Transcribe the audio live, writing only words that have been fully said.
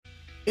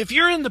If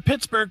you're in the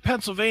Pittsburgh,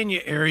 Pennsylvania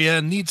area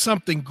and need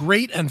something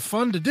great and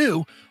fun to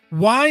do,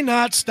 why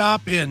not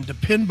stop in to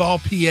Pinball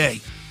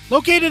PA?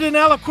 Located in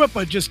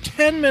Aliquippa, just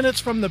 10 minutes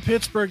from the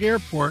Pittsburgh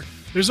airport,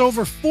 there's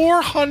over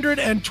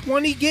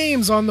 420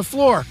 games on the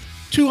floor,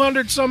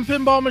 200 some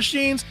pinball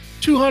machines,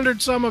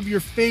 200 some of your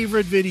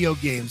favorite video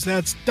games.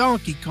 That's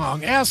Donkey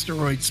Kong,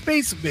 Asteroid,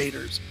 Space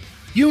Invaders.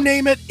 You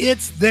name it,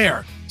 it's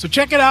there. So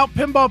check it out,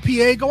 Pinball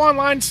PA. Go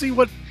online and see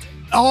what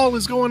all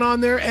is going on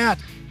there at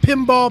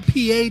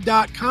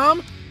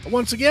pinballpa.com.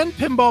 Once again,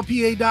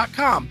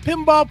 pinballpa.com.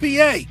 Pinball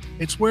PA,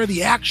 it's where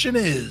the action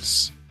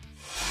is.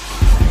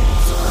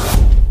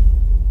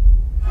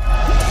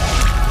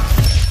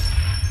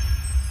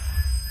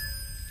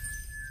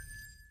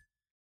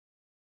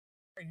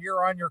 Here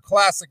on your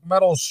Classic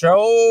Metal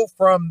show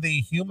from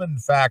the Human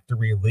Factor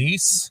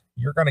release.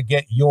 You're going to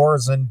get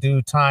yours in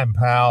due time,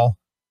 pal.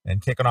 And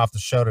kicking off the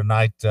show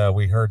tonight,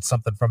 we heard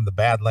something from the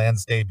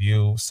Badlands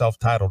debut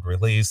self-titled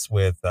release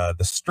with The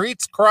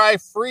Streets Cry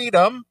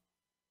Freedom,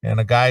 and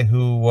a guy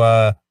who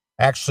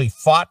actually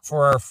fought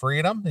for our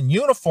freedom, in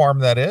uniform,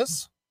 that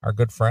is, our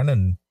good friend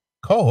and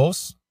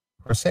co-host,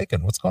 Chris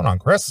Aiken. What's going on,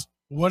 Chris?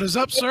 What is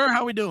up, sir?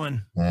 How we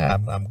doing? Yeah,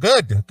 I'm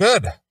good.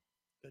 Good.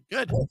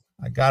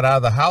 I got out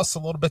of the house a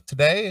little bit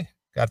today,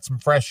 got some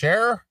fresh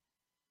air,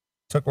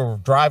 took a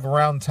drive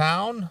around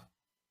town.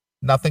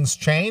 Nothing's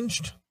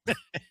changed.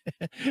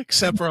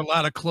 Except for a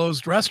lot of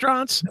closed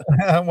restaurants.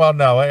 Well,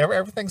 no,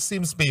 everything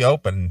seems to be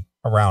open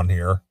around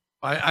here.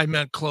 I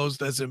meant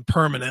closed as in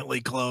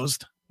permanently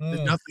closed.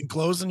 Did nothing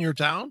close in your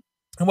town?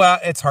 Well,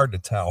 it's hard to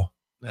tell.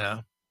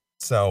 Yeah.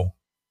 So,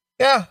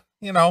 yeah,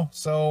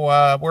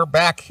 so we're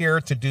back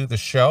here to do the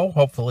show.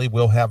 Hopefully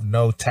we'll have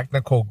no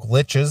technical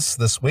glitches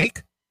this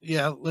week.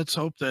 Yeah, let's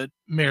hope that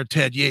Mayor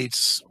Ted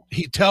Yates,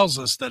 he tells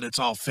us that it's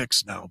all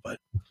fixed now, but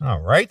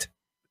all right.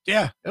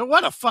 Yeah, and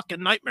what a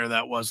fucking nightmare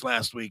that was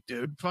last week,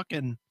 dude.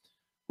 Fucking,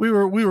 we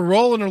were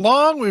rolling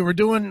along. We were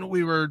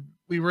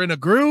in a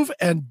groove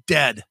and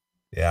dead.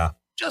 Yeah,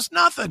 just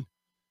nothing.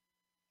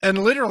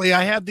 And literally,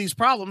 I had these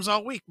problems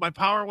all week. My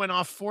power went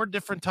off 4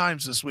 different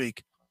times this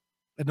week,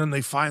 and then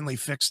they finally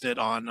fixed it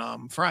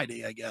on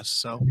Friday, I guess.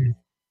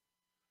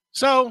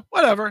 So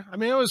whatever. I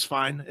mean, it was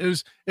fine.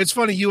 It's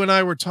funny. You and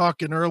I were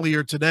talking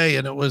earlier today,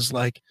 and it was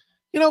like,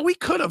 we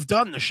could have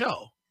done the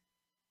show.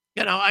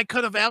 I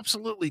could have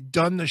absolutely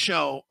done the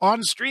show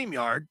on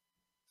StreamYard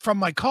from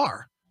my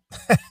car,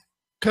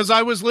 because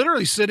I was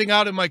literally sitting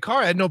out in my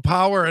car. I had no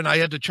power, and I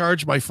had to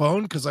charge my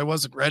phone because I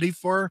wasn't ready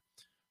for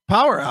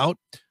power out.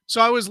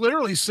 So I was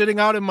literally sitting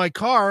out in my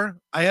car.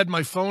 I had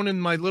my phone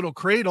in my little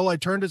cradle. I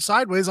turned it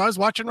sideways. I was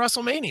watching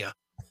WrestleMania.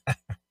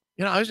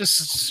 I was just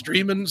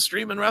streaming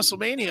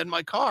WrestleMania in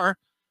my car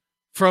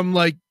from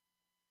like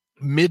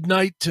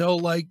midnight till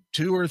like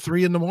 2 or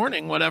 3 in the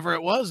morning, whatever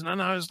it was. And then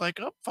I was like,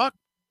 oh, fuck.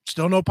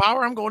 Still no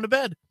power. I'm going to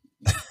bed.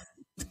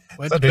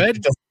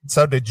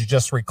 So did you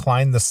just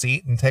recline the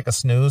seat and take a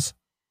snooze?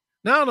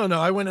 No.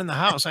 I went in the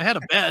house. I had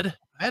a bed.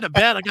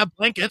 I got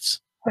blankets.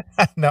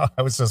 No,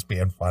 I was just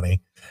being funny.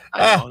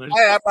 I'm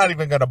not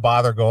even going to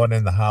bother going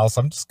in the house.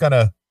 I'll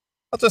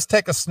just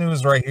take a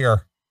snooze right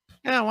here.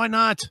 Yeah, why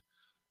not?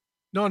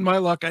 Knowing my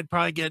luck, I'd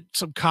probably get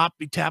some cop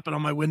be tapping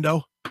on my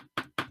window.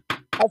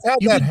 I've had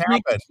that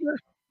happen.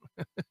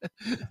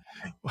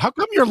 How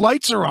come your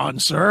lights are on,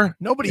 sir?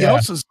 Nobody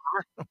else's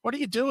are. What are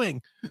you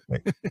doing?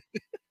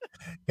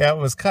 Yeah, it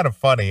was kind of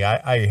funny.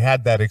 I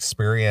had that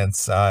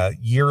experience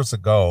years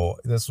ago.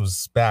 This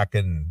was back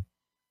in,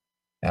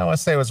 I want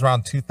to say it was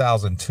around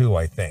 2002,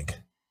 I think.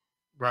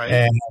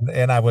 Right.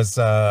 And I was,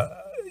 I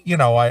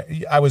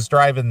was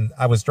driving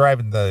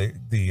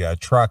the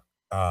truck,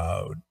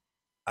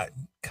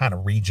 kind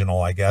of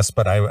regional, I guess,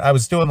 but I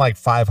was doing like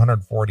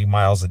 540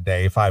 miles a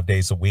day, 5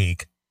 days a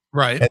week.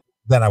 Right. And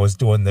then I was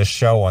doing this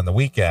show on the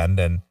weekend,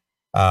 and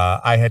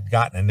I had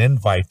gotten an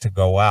invite to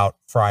go out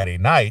Friday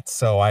night.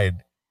 So I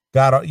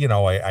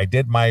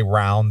did my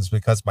rounds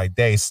because my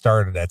day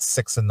started at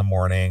 6 in the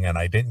morning, and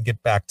I didn't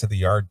get back to the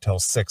yard till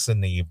 6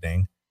 in the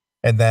evening.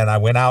 And then I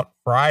went out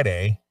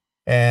Friday,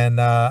 and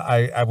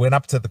I went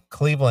up to the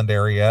Cleveland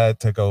area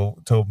to go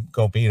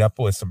meet up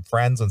with some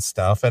friends and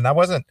stuff. And I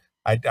wasn't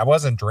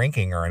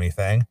drinking or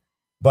anything,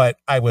 but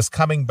I was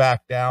coming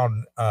back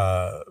down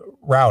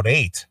Route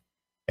 8,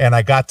 and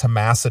I got to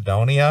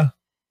Macedonia.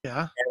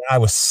 Yeah. And I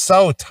was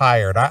so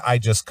tired. I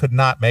just could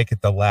not make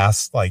it the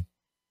last like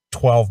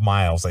 12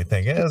 miles. I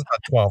think it was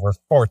about 12 or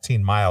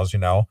 14 miles, Sure.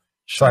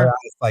 So I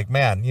was like,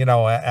 man,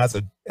 as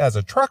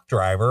a truck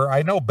driver,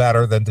 I know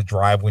better than to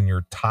drive when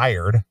you're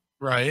tired.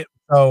 Right.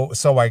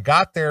 So I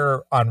got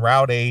there on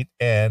Route 8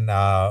 and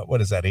what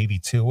is that,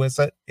 82, is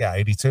it? Yeah,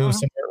 82,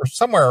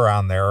 somewhere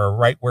around there,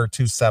 right where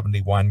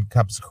 271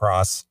 comes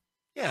across.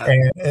 Yeah.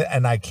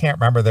 And I can't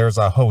remember, there's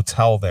a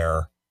hotel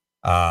there.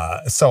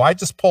 So I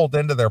just pulled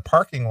into their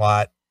parking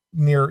lot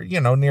near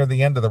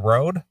the end of the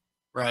road.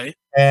 Right.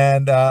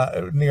 And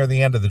near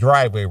the end of the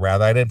driveway,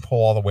 rather. I didn't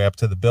pull all the way up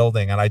to the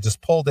building, and I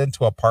just pulled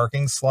into a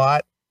parking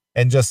slot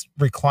and just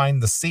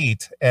reclined the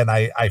seat, and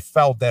I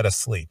fell dead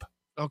asleep.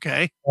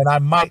 Okay. And I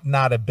might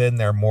not have been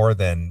there more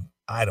than,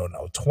 I don't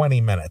know,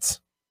 20 minutes.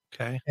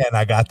 Okay. And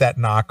I got that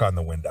knock on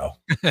the window.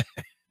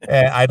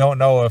 And I don't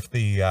know if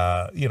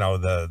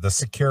the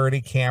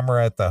security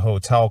camera at the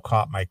hotel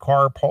caught my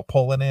car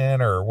pulling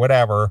in or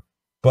whatever,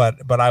 but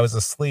I was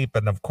asleep,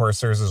 and of course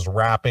there's this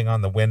rapping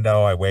on the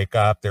window. I wake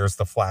up, there's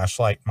the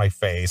flashlight in my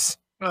face.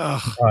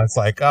 Ugh. It's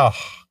like, oh.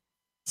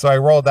 So I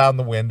roll down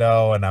the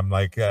window and I'm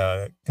like,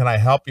 can I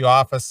help you,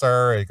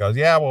 officer? He goes,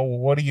 yeah, well,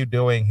 what are you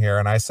doing here?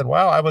 And I said,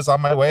 well, I was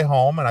on my way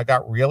home and I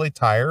got really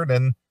tired,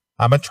 and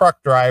I'm a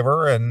truck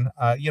driver, and,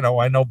 I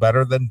know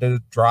better than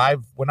to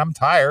drive when I'm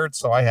tired.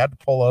 So I had to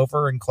pull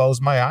over and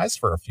close my eyes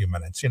for a few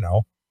minutes.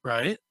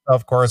 Right.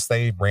 Of course,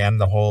 they ran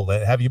the whole,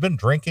 have you been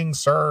drinking,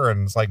 sir?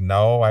 And it's like,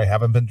 no, I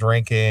haven't been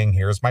drinking.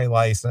 Here's my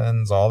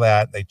license, all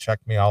that. They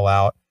checked me all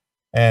out.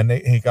 And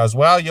he goes,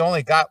 well, you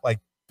only got like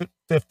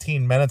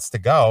 15 minutes to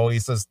go. He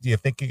says, do you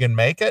think you can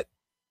make it?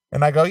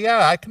 And I go,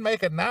 yeah, I can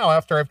make it now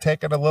after I've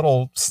taken a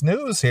little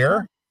snooze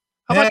here.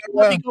 How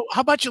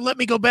about you let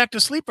me go back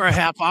to sleep for a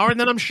half hour, and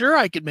then I'm sure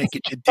I could make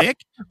it, you dick.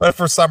 But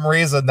for some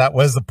reason, that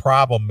was the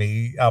problem,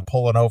 me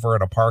pulling over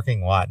in a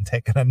parking lot and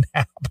taking a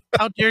nap.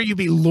 How dare you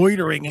be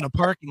loitering in a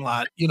parking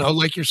lot,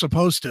 like you're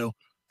supposed to?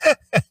 How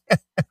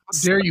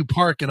dare you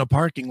park in a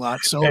parking lot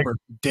sober,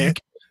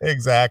 dick?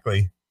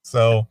 Exactly.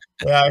 So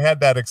yeah, I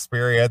had that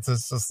experience.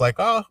 It's just like,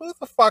 oh, who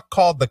the fuck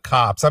called the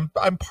cops? I'm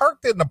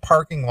parked in the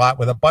parking lot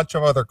with a bunch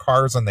of other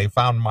cars, and they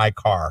found my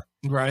car.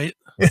 Right.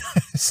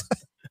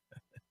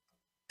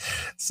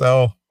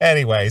 So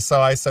anyway, so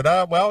I said,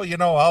 well,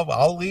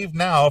 I'll leave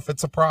now if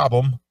it's a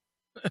problem.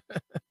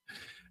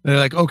 They're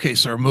like, okay,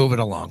 sir, move it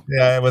along.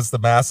 Yeah, it was the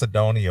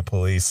Macedonia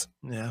police.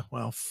 Yeah,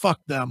 well, fuck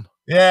them.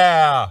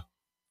 Yeah.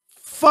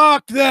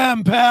 Fuck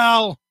them,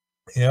 pal.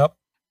 Yep.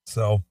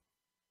 So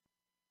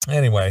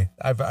anyway,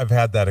 I've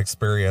had that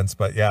experience,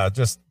 but yeah,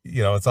 just,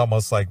 it's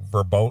almost like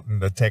verboten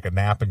to take a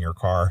nap in your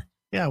car.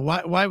 Yeah,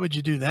 why would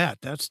you do that?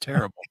 That's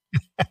terrible.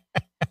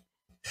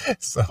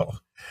 So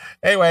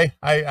anyway,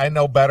 I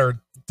know better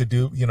to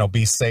do,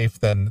 be safe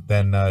than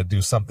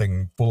do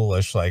something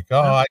foolish like,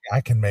 oh,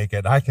 I can make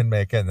it,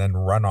 and then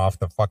run off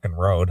the fucking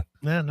road.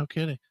 Yeah, no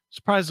kidding.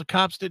 Surprised the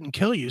cops didn't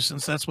kill you,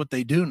 since that's what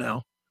they do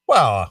now.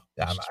 Well,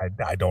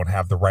 I don't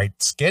have the right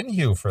skin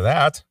hue for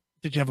that.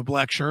 Did you have a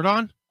black shirt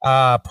on?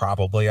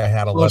 Probably. I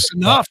had a close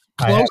enough.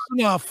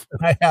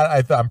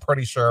 I'm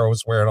pretty sure I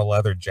was wearing a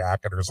leather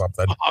jacket or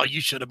something. Oh, you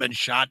should have been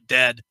shot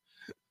dead.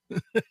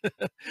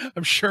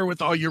 I'm sure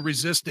with all your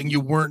resisting you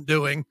weren't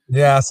doing.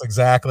 Yes,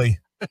 exactly.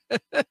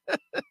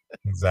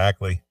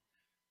 Exactly.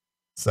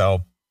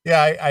 So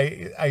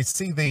yeah, I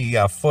see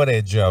the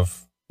footage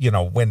of,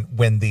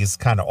 when these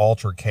kind of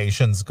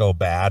altercations go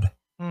bad,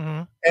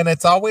 mm-hmm. and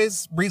it's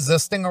always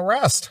resisting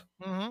arrest.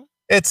 Mm-hmm.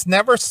 It's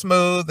never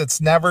smooth.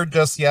 It's never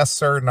just, yes,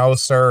 sir, no,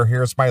 sir.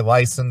 Here's my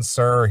license,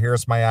 sir.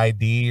 Here's my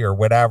ID or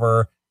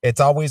whatever.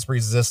 It's always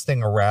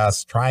resisting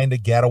arrest, trying to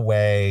get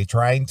away,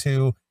 trying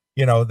to,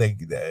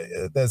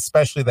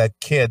 especially that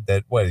kid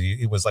that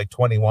he was like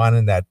 21,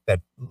 and that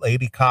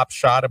lady cop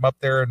shot him up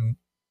there in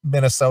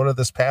Minnesota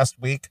this past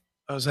week.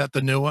 Was that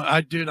the new one?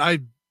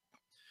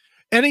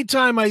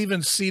 Anytime I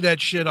even see that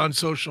shit on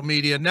social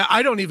media, now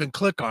I don't even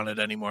click on it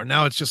anymore.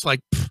 Now it's just like,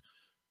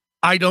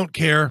 I don't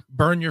care.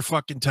 Burn your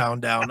fucking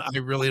town down. I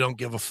really don't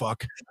give a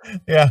fuck.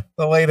 Yeah.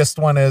 The latest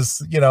one is,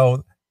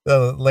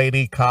 the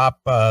lady cop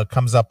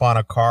comes up on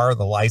a car.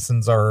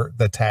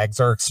 The tags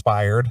are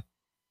expired.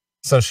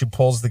 So she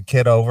pulls the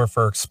kid over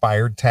for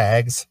expired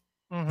tags.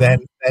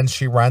 Mm-hmm. Then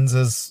she runs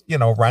his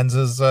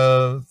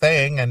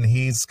thing, and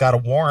he's got a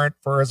warrant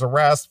for his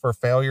arrest for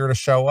failure to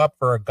show up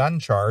for a gun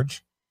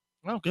charge.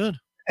 Oh, good.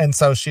 And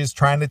so she's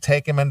trying to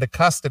take him into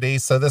custody.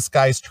 So this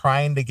guy's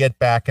trying to get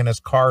back in his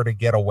car to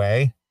get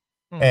away.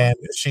 Mm-hmm. And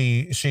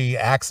she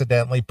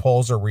accidentally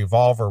pulls her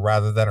revolver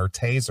rather than her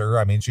taser.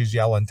 I mean, she's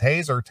yelling,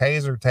 taser,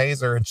 taser,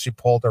 taser. And she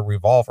pulled a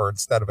revolver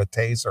instead of a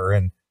taser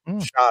and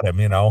shot him,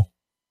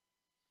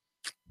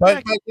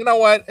 But you know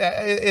what?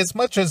 As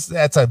much as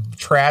that's a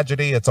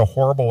tragedy, it's a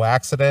horrible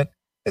accident.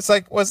 It's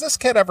like, was this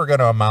kid ever going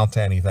to amount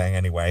to anything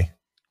anyway?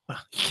 You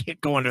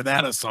can't go under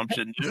that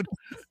assumption, dude.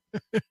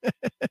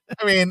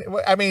 I mean,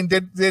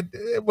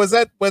 was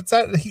that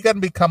he going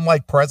to become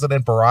like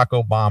President Barack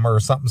Obama or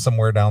something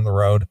somewhere down the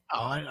road? Oh,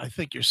 I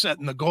think you're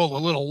setting the goal a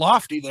little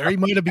lofty there. He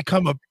might have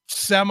become a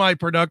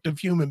semi-productive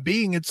human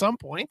being at some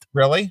point.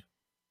 Really?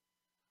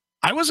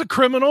 I was a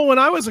criminal when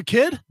I was a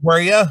kid. Were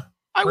you?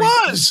 I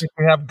was. Did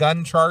you have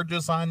gun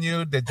charges on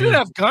you? I didn't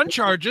have gun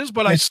charges,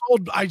 but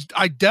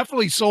I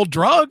definitely sold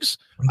drugs.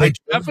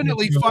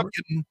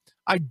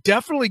 I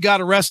definitely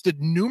got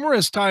arrested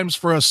numerous times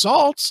for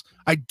assaults.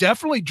 I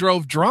definitely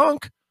drove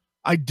drunk.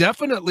 I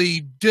definitely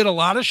did a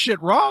lot of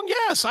shit wrong.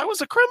 Yes, I was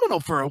a criminal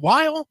for a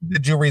while.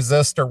 Did you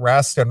resist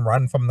arrest and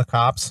run from the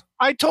cops?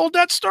 I told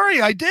that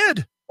story. I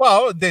did.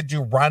 Well, did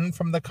you run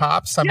from the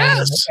cops?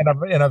 Yes. In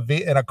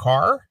a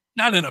car?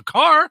 Not in a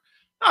car.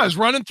 I was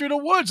running through the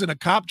woods, and a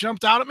cop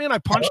jumped out at me, and I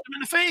punched him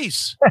in the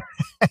face.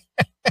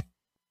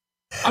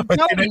 But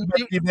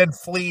you didn't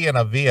flee in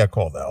a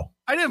vehicle, though.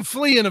 I didn't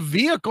flee in a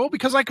vehicle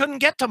because I couldn't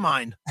get to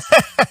mine.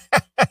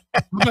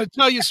 I'm going to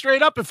tell you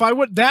straight up, if I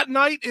would that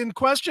night in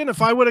question,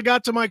 if I would have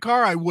got to my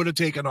car, I would have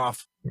taken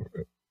off.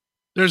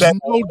 There's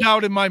no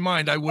doubt in my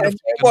mind I would have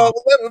taken off.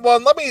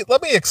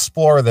 Let me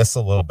explore this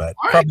a little bit.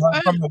 Right,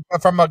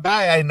 From a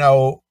guy I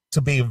know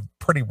to be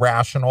pretty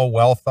rational,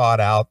 well thought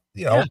out,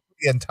 Yeah.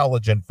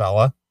 intelligent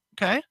fella.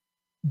 Okay.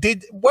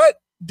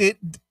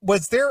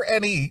 Was there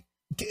any,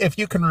 if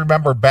you can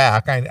remember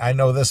back, I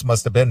know this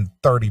must have been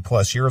 30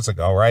 plus years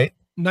ago, right?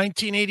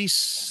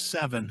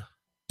 1987.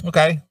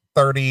 Okay.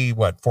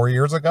 4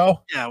 years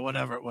ago? Yeah,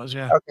 whatever it was.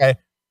 Yeah. Okay.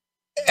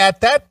 At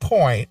that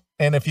point,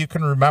 and if you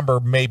can remember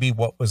maybe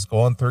what was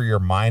going through your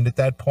mind at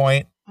that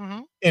point,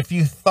 if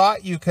you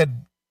thought you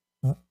could,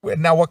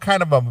 now what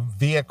kind of a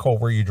vehicle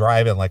were you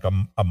driving? Like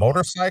a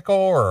motorcycle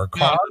or a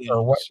car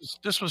or what?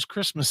 This was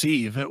Christmas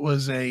Eve. It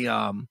was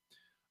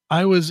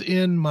I was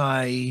in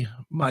my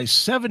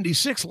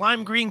 76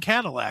 lime green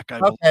Cadillac.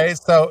 Okay.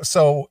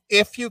 So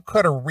if you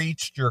could have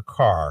reached your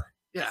car,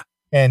 yeah,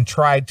 and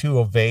tried to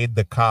evade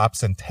the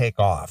cops and take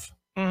off,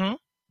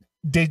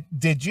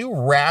 did you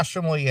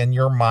rationally in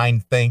your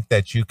mind think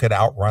that you could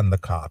outrun the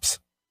cops?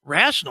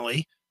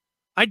 Rationally?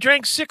 I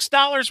drank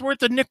 $6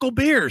 worth of nickel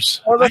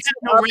beers. I had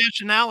no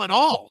rationale at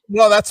all.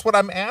 Well, that's what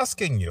I'm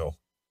asking you.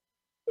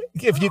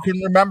 If you can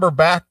remember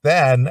back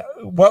then,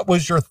 what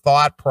was your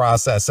thought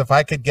process? If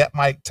I could get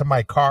to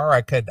my car,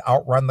 I could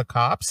outrun the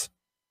cops?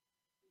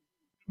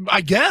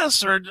 I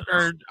guess, or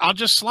I'll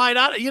just slide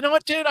out. You know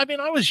what, dude? I mean,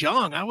 I was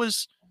young. I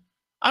was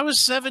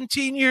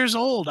 17 years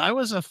old. I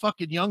was a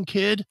fucking young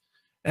kid,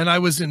 and I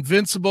was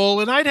invincible.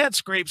 And I'd had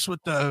scrapes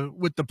with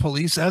the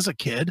police as a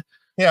kid.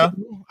 Yeah,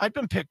 I'd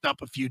been picked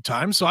up a few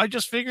times, so I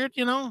just figured,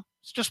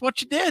 it's just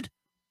what you did.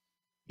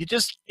 You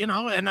just, and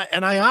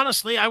I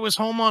honestly, I was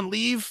home on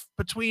leave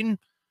between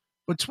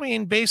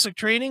basic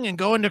training and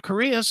going to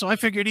Korea, so I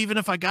figured even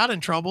if I got in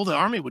trouble, the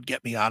Army would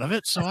get me out of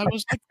it. So I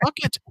was like, fuck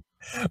it.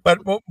 But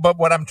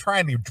what I'm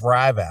trying to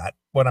drive at,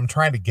 what I'm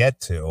trying to get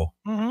to,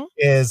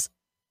 is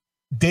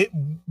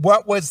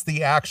what was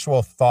the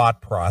actual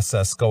thought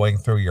process going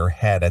through your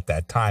head at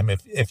that time,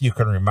 if you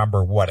can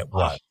remember what it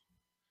was?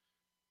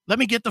 Let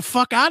me get the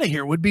fuck out of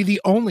here would be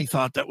the only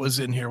thought that was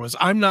in here, was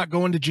I'm not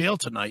going to jail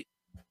tonight.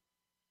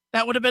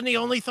 That would have been the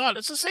only thought.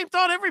 It's the same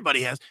thought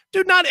everybody has.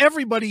 Dude, not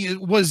everybody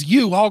was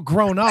you all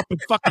grown up at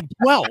fucking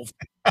 12.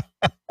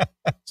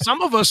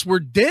 Some of us were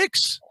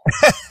dicks.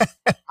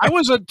 I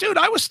was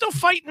still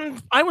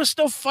fighting. I was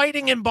still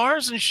fighting in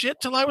bars and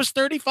shit till I was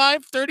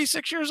 35,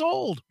 36 years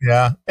old.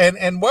 Yeah.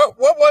 And what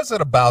was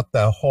it about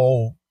the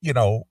whole,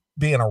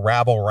 being a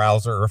rabble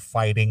rouser or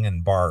fighting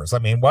in bars? I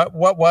mean, what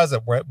was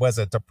it? Was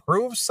it to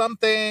prove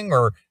something,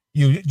 or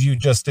you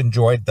just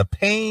enjoyed the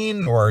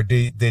pain, or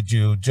did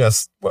you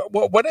just,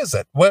 what is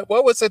it? What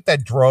was it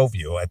that drove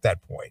you at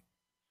that point?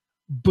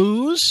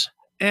 Booze.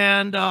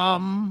 And,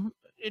 I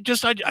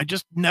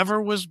just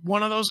never was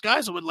one of those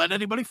guys that would let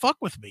anybody fuck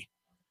with me.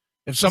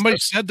 If somebody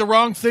said the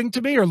wrong thing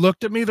to me or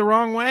looked at me the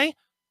wrong way,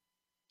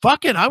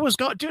 fuck it.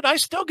 Dude, I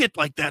still get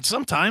like that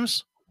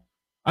sometimes.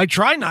 I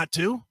try not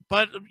to,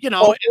 but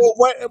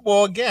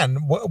again,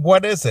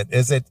 what is it?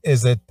 Is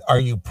it, are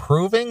you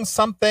proving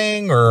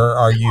something, or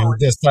are you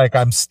just like,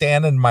 I'm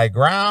standing my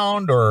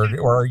ground,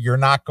 or you're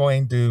not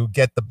going to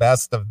get the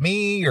best of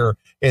me, or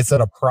is it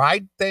a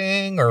pride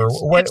thing, or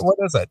what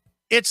is it?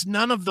 It's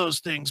none of those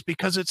things,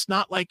 because it's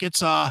not like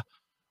it's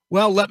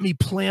let me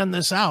plan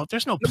this out.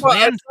 There's no plan.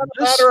 Well, it's not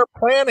a matter of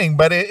planning,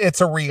 but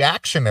it's a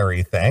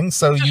reactionary thing.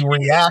 So you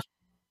react.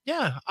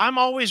 Yeah, I'm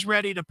always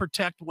ready to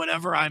protect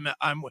whatever I'm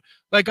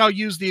like. I'll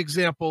use the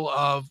example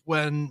of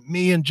when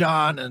me and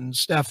John and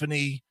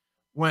Stephanie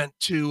went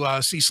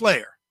to see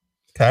Slayer.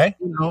 Okay.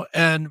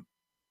 And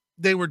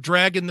they were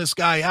dragging this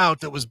guy out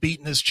that was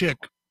beating his chick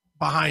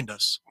behind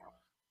us.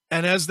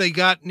 And as they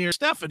got near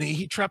Stephanie,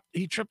 he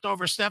tripped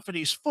over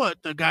Stephanie's foot,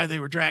 the guy they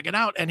were dragging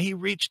out, and he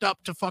reached up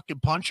to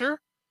fucking punch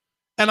her,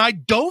 and I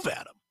dove at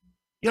him.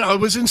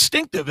 It was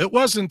instinctive. It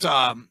wasn't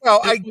I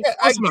get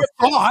a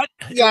thought.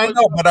 Yeah, I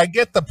know, but I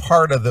get the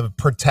part of the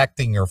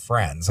protecting your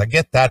friends. I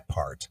get that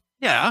part.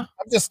 Yeah.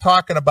 I'm just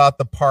talking about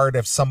the part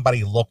if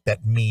somebody looked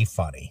at me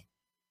funny.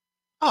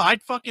 Oh,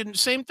 I'd fucking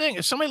same thing.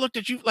 If somebody looked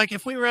at you, like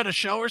if we were at a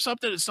show or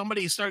something and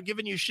somebody started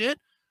giving you shit,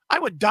 I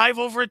would dive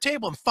over a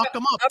table and fuck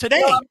them up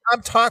today.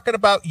 I'm talking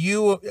about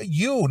you,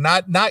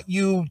 not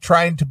you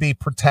trying to be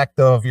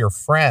protective of your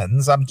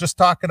friends. I'm just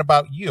talking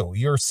about you.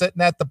 You're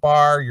sitting at the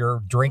bar,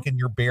 you're drinking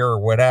your beer or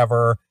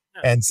whatever,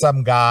 and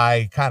some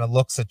guy kind of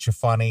looks at you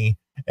funny,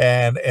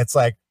 and it's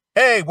like,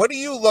 hey, what are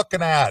you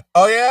looking at?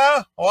 Oh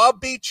yeah? Well, I'll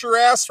beat your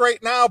ass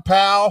right now,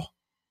 pal.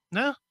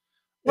 No.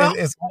 Well,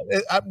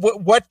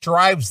 what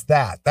drives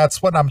that?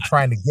 That's what I'm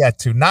trying to get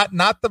to. Not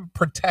the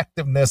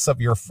protectiveness of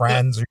your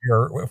friends or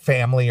your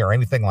family or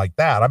anything like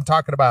that. I'm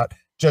talking about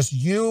just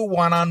you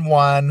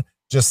one-on-one,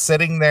 just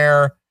sitting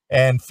there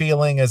and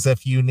feeling as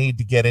if you need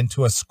to get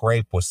into a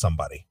scrape with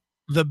somebody.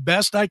 The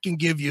best I can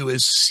give you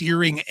is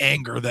searing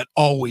anger that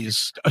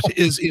always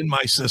is in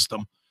my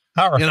system.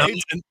 All right.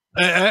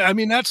 I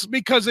mean, that's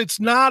because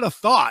it's not a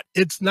thought.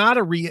 It's not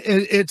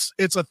it's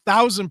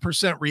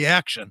 1,000%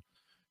 reaction.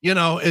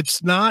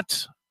 It's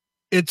not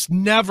it's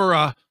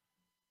never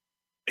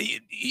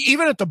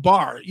even at the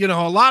bar, you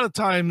know, a lot of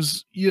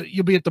times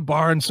you'll be at the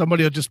bar and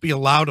somebody will just be a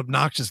loud,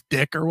 obnoxious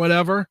dick or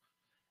whatever.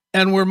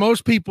 And where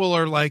most people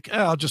are like,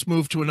 I'll just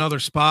move to another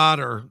spot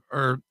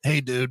or, hey,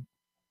 dude,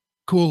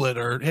 cool it.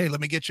 Or, hey, let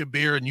me get you a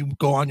beer and you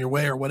go on your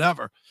way or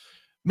whatever.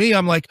 Me,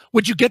 I'm like,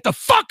 would you get the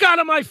fuck out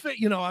of my face?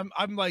 You know,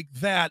 I'm like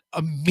that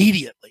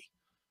immediately.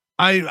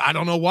 I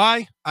don't know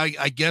why.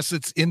 I guess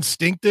it's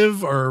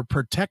instinctive or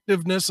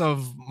protectiveness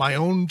of my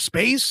own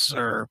space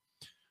or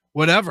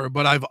whatever,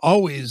 but I've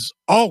always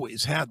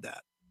had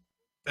that.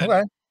 And,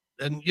 Okay.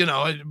 and you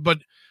know, but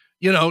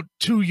you know,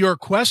 to your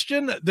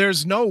question,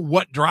 there's no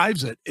what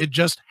drives it. It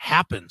just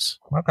happens.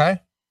 Okay.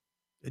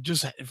 It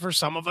just, for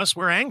some of us,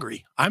 we're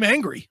angry. I'm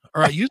angry,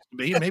 or I used to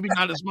be, maybe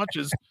not as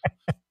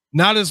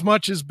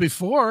much as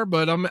before,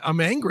 but I'm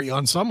angry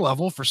on some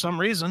level for some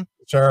reason.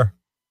 Sure.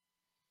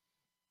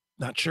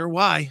 Not sure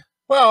why.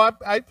 Well,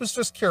 I was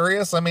just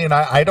curious. I mean,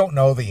 I don't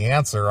know the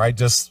answer. I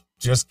just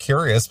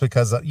curious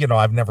because, you know,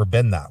 I've never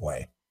been that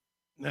way.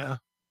 Yeah.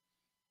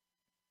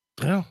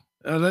 Well,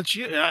 that's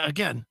you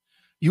again.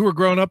 You were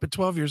growing up at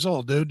 12 years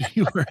old, dude.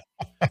 You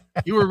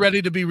were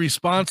ready to be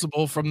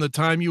responsible from the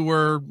time you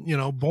were, you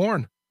know,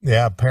 born.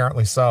 Yeah,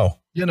 apparently so.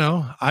 You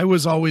know, I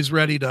was always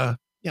ready to,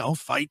 you know,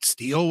 fight,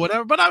 steal,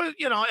 whatever. But I was,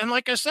 you know, and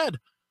like I said,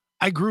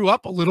 I grew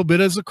up a little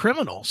bit as a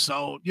criminal.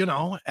 So, you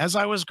know, as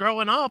I was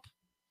growing up,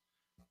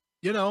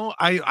 you know,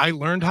 I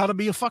learned how to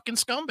be a fucking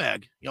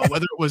scumbag, you know,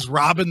 whether it was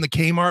robbing the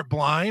Kmart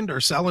blind or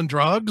selling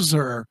drugs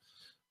or,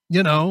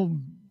 you know,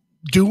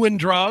 doing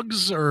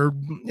drugs or,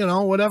 you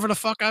know, whatever the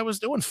fuck I was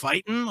doing,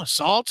 fighting,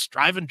 assaults,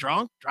 driving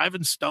drunk,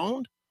 driving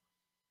stoned.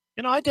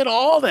 You know, I did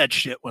all that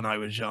shit when I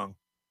was young.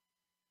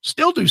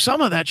 Still do some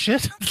of that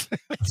shit.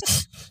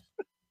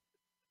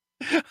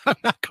 I'm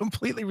not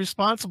completely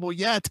responsible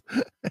yet.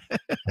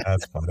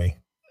 That's funny.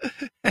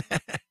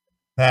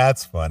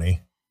 That's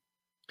funny.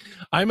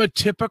 I'm a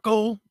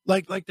typical,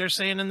 like they're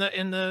saying in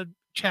the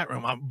chat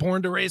room, I'm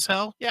born to raise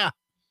hell. Yeah,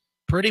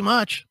 pretty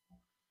much.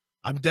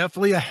 I'm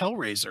definitely a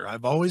hellraiser.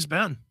 I've always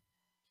been.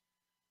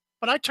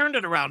 But I turned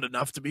it around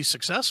enough to be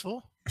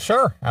successful.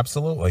 Sure,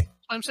 absolutely.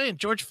 I'm saying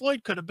George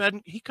Floyd could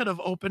have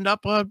opened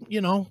up a,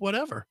 you know,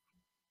 whatever.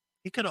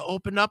 He could have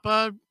opened up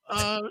a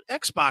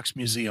Xbox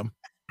museum.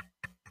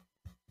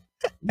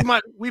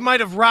 We might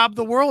have robbed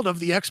the world of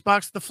the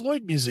Xbox the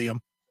Floyd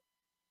Museum.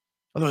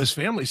 Although his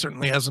family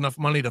certainly has enough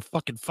money to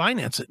fucking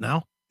finance it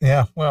now.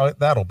 Yeah, well,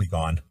 that'll be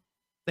gone.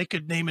 They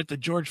could name it the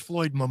George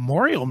Floyd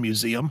Memorial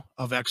Museum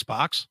of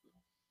Xbox.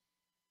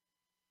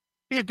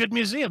 Be a good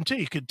museum too.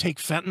 You could take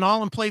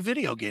fentanyl and play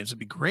video games. It'd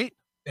be great.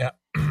 Yeah.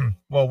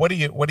 Well, what do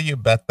you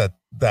bet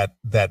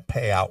that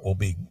payout will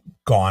be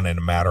gone in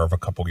a matter of a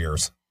couple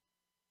years?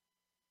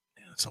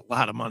 It's a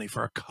lot of money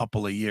for a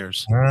couple of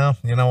years. Well,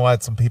 you know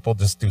what? Some people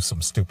just do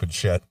some stupid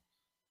shit.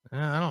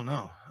 I don't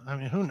know. I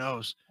mean, who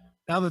knows?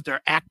 Now that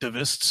they're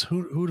activists,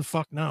 who the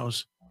fuck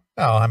knows?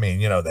 Oh, I mean,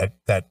 you know,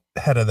 that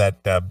head of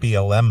that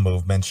BLM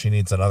movement, she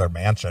needs another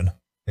mansion.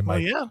 They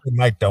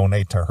might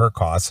donate to her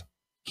cause.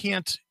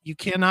 You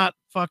cannot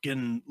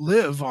fucking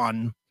live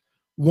on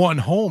one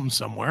home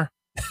somewhere.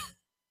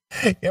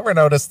 You ever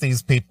notice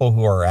these people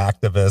who are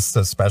activists,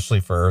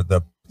 especially for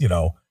the, you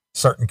know,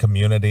 certain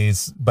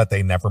communities, but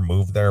they never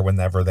move there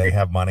whenever they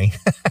have money?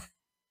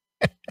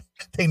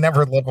 They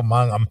never live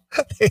among them.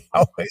 They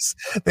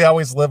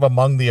always live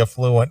among the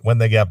affluent when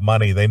they get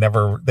money. They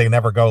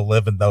never go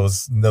live in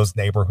those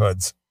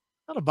neighborhoods.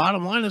 Well, the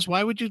bottom line is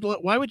why would you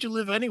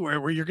live anywhere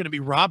where you're going to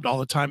be robbed all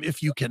the time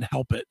if you can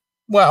help it?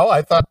 Well,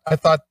 I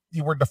thought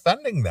you were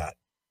defending that.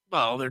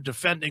 Well, they're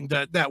defending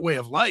that way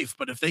of life,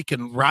 but if they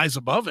can rise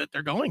above it,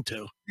 they're going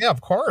to. Yeah, of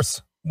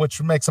course,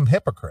 which makes them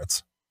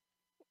hypocrites.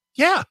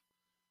 Yeah,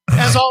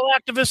 as all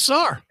activists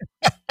are.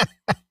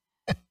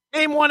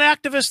 Name one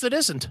activist that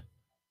isn't.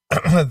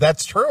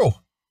 That's true.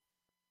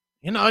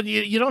 You know,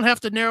 you don't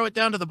have to narrow it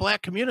down to the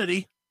black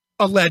community,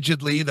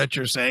 allegedly, that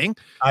you're saying.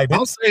 I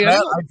didn't say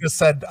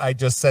that. I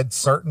just said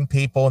certain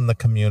people in the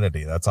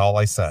community. That's all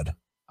I said.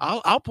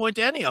 I'll point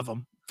to any of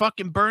them.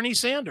 Fucking Bernie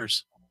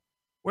Sanders.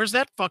 Where's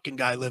that fucking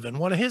guy living?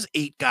 One of his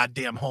 8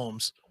 goddamn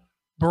homes.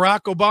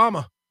 Barack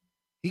Obama.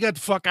 He got the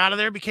fuck out of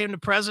there, became the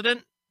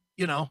president,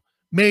 you know,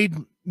 made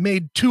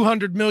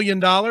 $200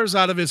 million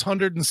out of his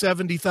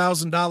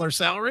 $170,000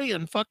 salary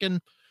and fucking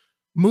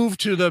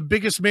moved to the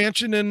biggest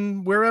mansion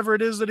in wherever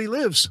it is that he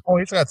lives. Oh,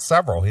 he's got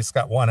several. He's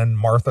got one in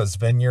Martha's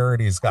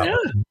Vineyard. He's got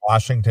one in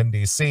Washington,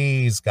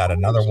 D.C. He's got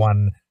another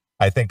one,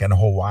 I think, in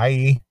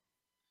Hawaii.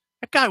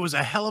 That guy was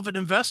a hell of an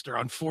investor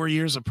on 4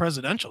 years of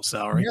presidential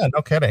salary. Yeah,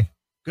 no kidding.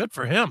 Good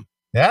for him.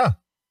 Yeah.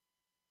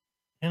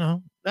 You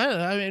know,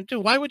 I mean,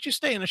 dude, why would you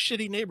stay in a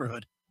shitty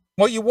neighborhood?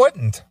 Well, you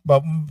wouldn't,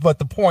 but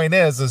the point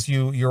is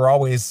you're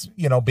always,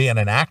 you know, being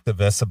an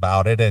activist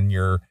about it, and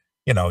you're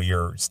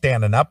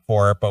standing up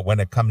for it. But when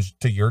it comes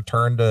to your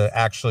turn to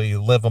actually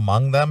live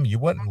among them, you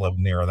wouldn't live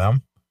near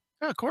them.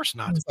 Yeah, of course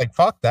not. It's like,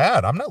 fuck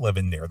that. I'm not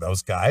living near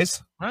those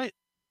guys. Right.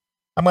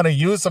 I'm going to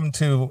use them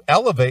to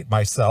elevate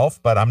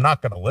myself, but I'm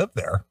not going to live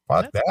there.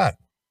 Fuck that.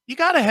 You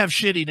got to have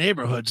shitty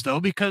neighborhoods, though,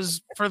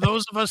 because for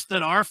those of us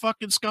that are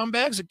fucking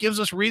scumbags, it gives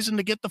us reason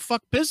to get the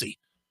fuck busy.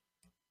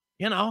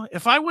 You know,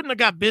 if I wouldn't have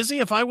got busy,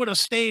 if I would have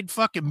stayed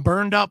fucking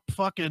burned up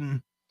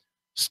fucking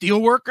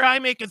steelwork guy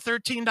making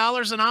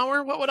 $13 an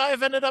hour, what would I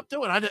have ended up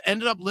doing? I'd have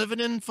ended up living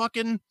in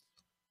fucking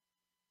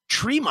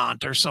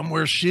Tremont or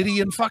somewhere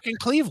shitty in fucking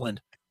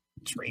Cleveland.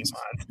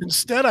 Tremont.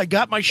 Instead, I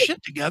got my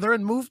shit together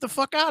and moved the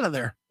fuck out of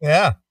there.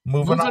 Yeah,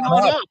 moving on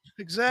up.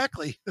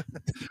 Exactly.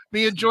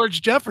 Me and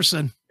George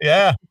Jefferson.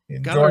 Yeah,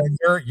 enjoying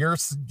you're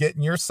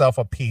getting yourself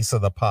a piece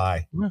of the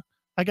pie.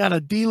 I got a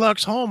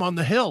deluxe home on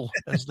the hill,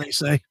 as they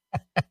say.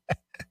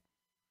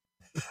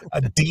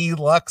 A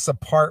deluxe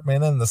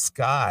apartment in the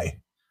sky.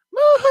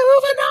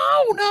 Moving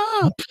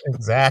on up.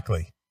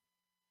 Exactly.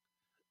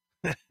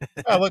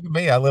 Oh, look at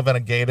me. I live in a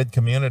gated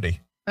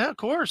community. Yeah, of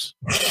course.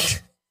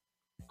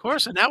 Of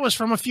course. And that was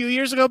from a few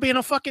years ago being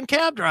a fucking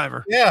cab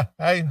driver. Yeah.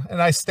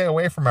 I stay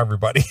away from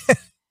everybody.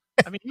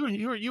 I mean,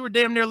 you were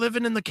damn near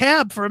living in the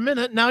cab for a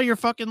minute. Now you're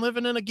fucking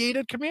living in a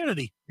gated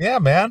community. Yeah,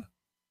 man.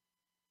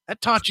 That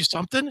taught you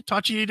something. It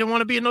taught you didn't want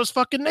to be in those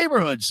fucking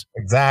neighborhoods.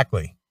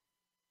 Exactly.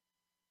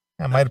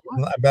 I might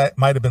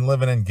have been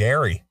living in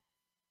Gary.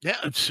 Yeah,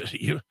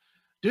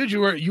 dude,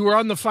 you were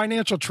on the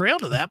financial trail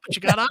to that, but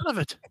you got out of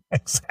it.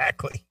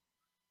 Exactly.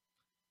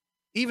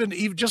 Even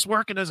just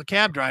working as a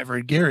cab driver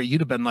in Gary,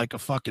 you'd have been like a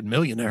fucking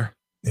millionaire.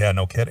 Yeah,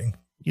 no kidding.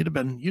 You'd have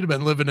been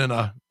living in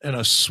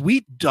a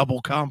sweet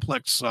double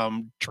complex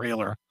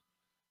trailer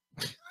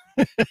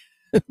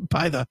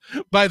by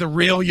the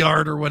rail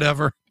yard or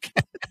whatever.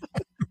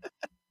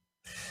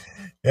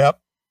 Yep.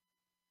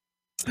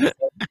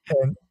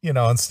 And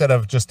instead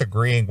of just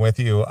agreeing with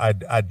you,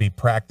 I'd be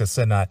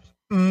practicing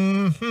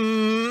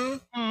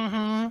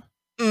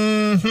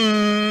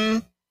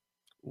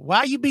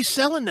Why you be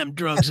selling them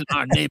drugs in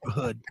our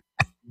neighborhood,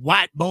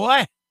 white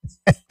boy?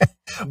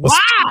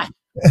 Why?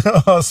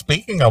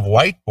 Speaking of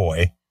white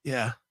boy,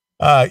 yeah.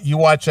 You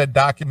watch that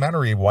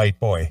documentary, White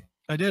Boy?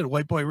 I did.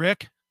 White Boy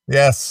Rick.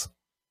 Yes.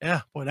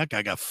 Yeah. Boy, that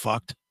guy got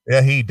fucked.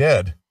 Yeah, he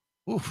did.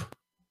 Oof.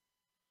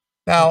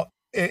 Now,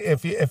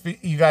 if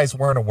you guys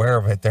weren't aware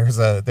of it, there's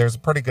a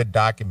pretty good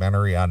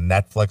documentary on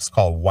Netflix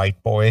called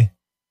White Boy,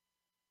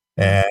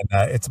 and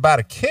it's about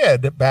a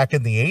kid back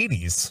in the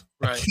 80s.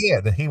 Right. A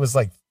kid. He was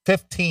like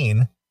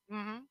 15,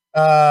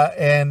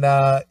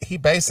 and he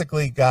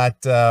basically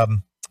got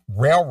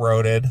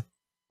railroaded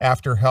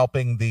after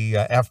helping the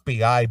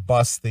FBI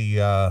bust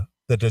the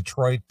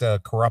Detroit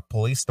corrupt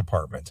police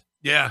department.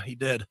 Yeah, he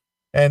did.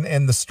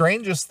 And the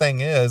strangest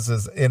thing is,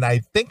 and I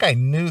think I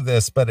knew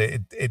this, but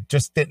it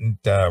just didn't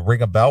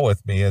ring a bell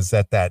with me, is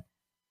that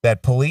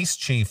police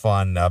chief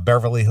on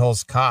Beverly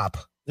Hills Cop.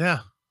 Yeah.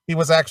 He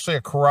was actually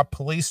a corrupt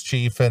police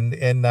chief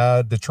in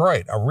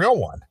Detroit, a real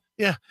one.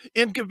 Yeah.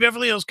 In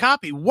Beverly Hills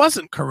Cop, he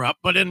wasn't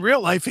corrupt, but in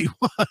real life he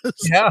was.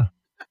 Yeah.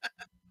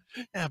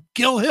 Yeah.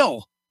 Gil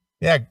Hill.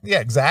 Yeah,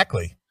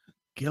 exactly.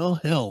 Gil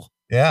Hill.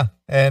 Yeah.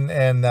 And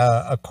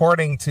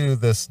according to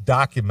this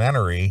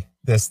documentary,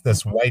 this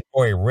white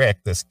boy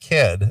Rick, this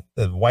kid,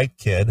 the white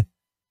kid,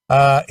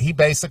 he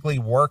basically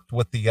worked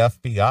with the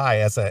FBI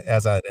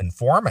as an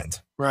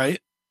informant. Right.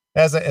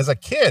 As a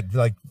kid,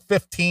 like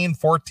 15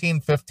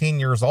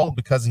 years old,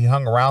 because he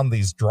hung around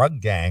these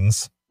drug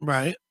gangs.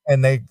 Right.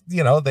 And they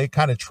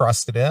kind of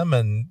trusted him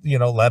and,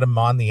 let him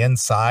on the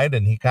inside,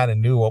 and he kind of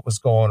knew what was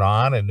going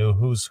on and knew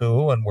who's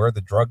who and where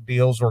the drug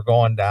deals were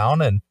going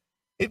down. And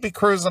he'd be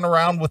cruising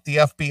around with the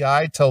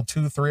FBI till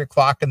 2-3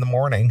 o'clock in the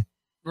morning.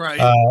 Right.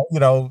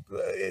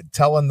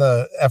 Telling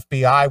the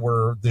FBI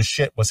where this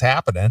shit was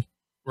happening.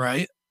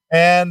 Right.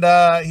 And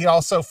he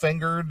also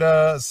fingered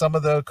some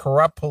of the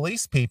corrupt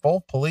police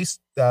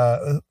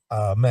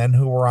men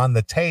who were on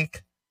the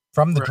take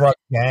from the drug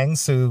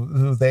gangs,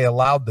 who they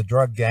allowed the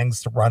drug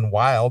gangs to run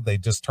wild. They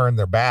just turned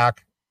their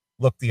back,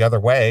 looked the other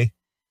way.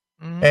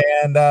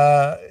 And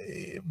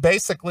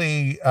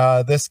basically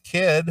this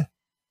kid,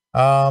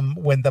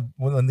 when the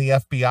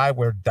FBI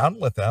were done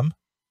with him,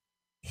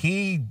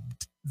 he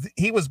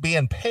was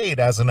being paid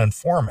as an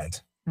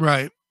informant.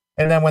 Right.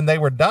 And then when they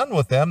were done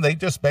with him, they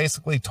just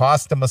basically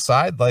tossed him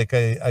aside like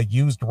a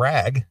used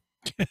rag.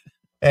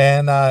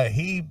 And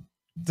he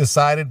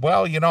decided,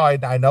 well,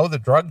 I know the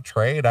drug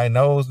trade. I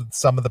know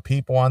some of the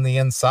people on the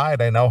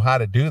inside. I know how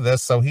to do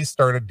this. So he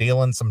started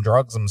dealing some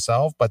drugs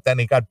himself, but then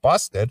he got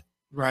busted.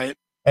 Right.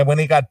 And when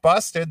he got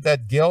busted,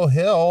 that Gil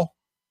Hill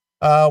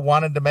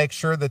wanted to make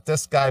sure that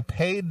this guy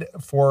paid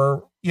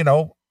for,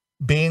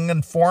 being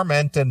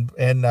informant and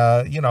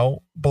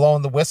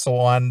blowing the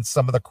whistle on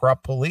some of the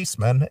corrupt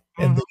policemen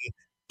in the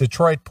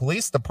Detroit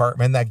Police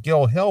Department. That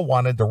Gil Hill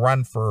wanted to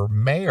run for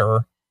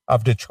mayor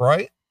of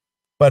Detroit,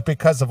 but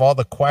because of all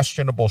the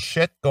questionable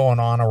shit going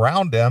on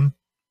around him,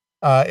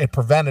 it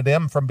prevented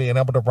him from being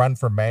able to run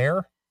for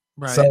mayor.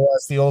 Right. So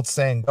as the old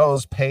saying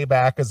goes,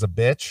 payback is a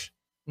bitch.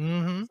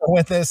 So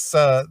with this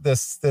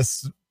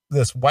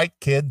white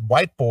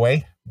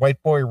boy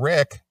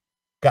Rick,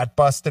 got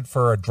busted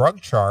for a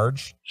drug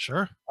charge.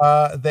 Sure.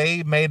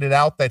 They made it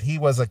out that he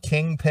was a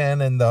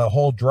kingpin in the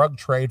whole drug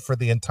trade for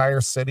the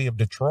entire city of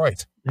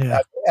Detroit. Yeah.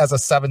 As a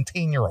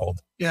 17-year-old.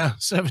 Yeah,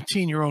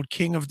 17-year-old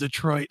king of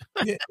Detroit.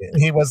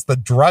 He was the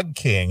drug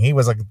king. He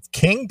was a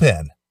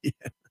kingpin. Yeah.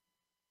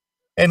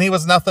 And he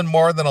was nothing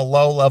more than a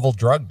low-level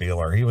drug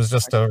dealer. He was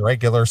just a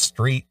regular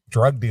street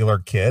drug dealer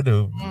kid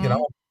who,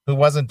 who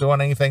wasn't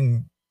doing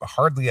anything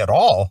hardly at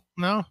all.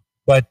 No.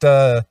 But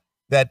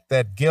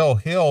that Gil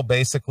Hill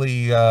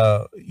basically,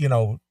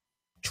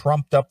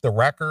 trumped up the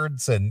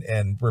records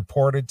and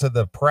reported to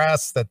the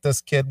press that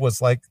this kid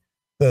was like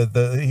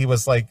he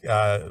was like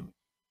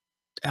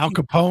Al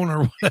Capone or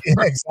whatever.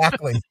 Yeah,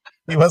 exactly.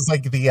 He was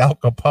like the Al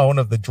Capone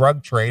of the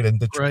drug trade in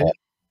Detroit,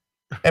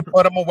 right. And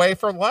put him away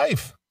for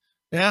life.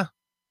 Yeah.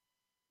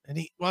 And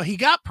he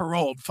got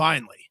paroled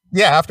finally.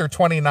 Yeah, after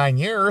 29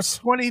 years.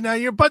 29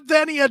 years. But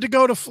then he had to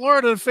go to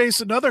Florida to face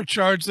another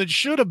charge that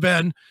should have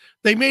been.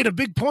 They made a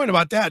big point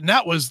about that. And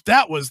that was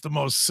the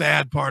most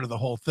sad part of the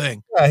whole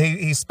thing. Yeah,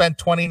 he spent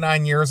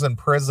 29 years in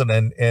prison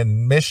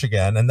in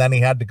Michigan. And then he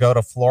had to go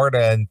to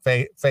Florida and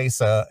face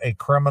a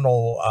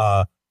criminal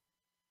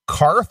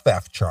car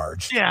theft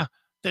charge. Yeah.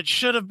 That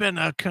should have been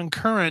a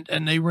concurrent,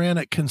 and they ran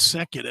it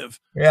consecutive.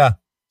 Yeah.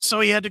 So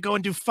he had to go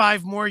and do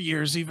 5 more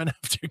years, even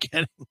after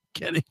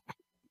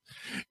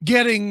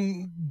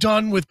getting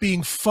done with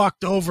being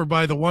fucked over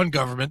by the one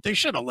government. They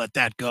should have let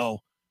that go.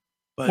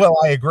 But, well,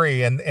 I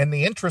agree. And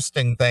the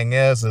interesting thing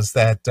is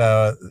that,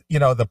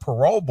 the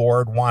parole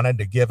board wanted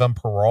to give him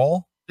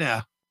parole.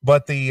 Yeah.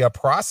 But the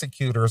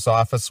prosecutor's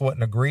office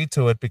wouldn't agree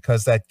to it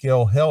because that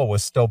Gil Hill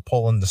was still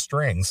pulling the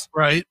strings.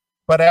 Right.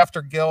 But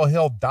after Gil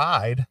Hill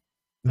died,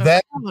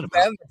 then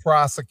the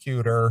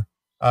prosecutor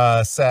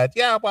said,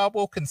 yeah, well,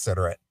 we'll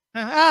consider it.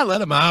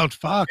 Let him out.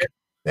 Fuck.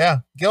 Yeah.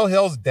 Gil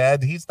Hill's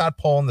dead. He's not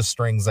pulling the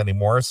strings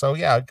anymore. So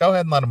yeah, go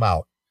ahead and let him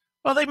out.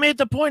 Well, they made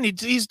the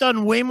point. He's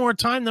done way more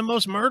time than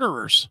most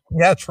murderers.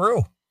 Yeah,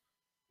 true.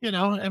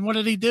 And what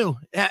did he do?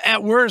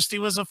 At worst, he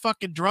was a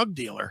fucking drug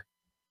dealer.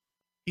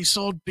 He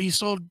sold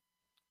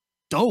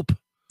dope.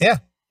 Yeah.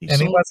 He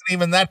wasn't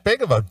even that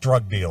big of a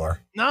drug dealer.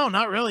 No,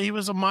 not really. He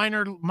was a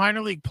minor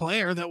league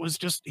player that was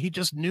he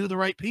just knew the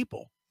right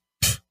people.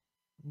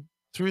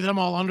 Threw them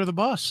all under the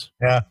bus.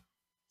 Yeah.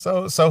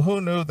 So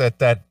who knew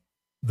that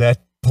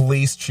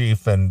police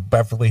chief and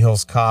Beverly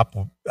Hills cop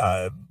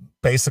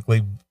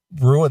basically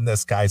ruined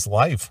this guy's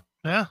life?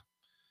 Yeah.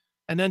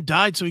 And then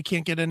died so he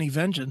can't get any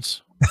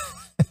vengeance.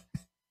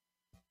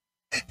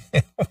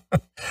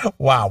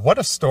 Wow, what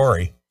a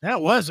story. That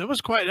was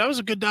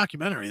a good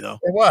documentary though.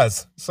 It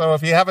was. So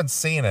if you haven't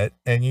seen it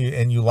and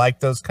you like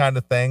those kind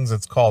of things,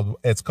 it's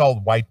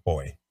called White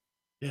Boy.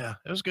 Yeah,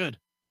 it was good.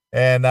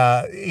 And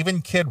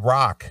even Kid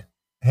Rock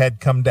had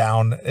come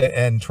down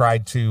and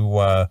tried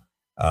to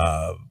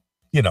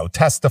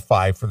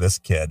testify for this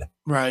kid.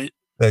 Right.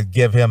 To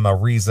give him a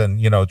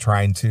reason,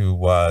 trying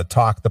to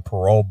talk the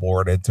parole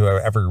board into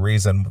every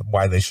reason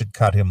why they should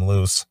cut him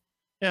loose.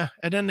 Yeah,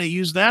 and then they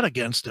used that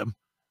against him.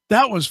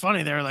 That was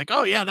funny. They were like,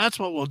 oh, yeah, that's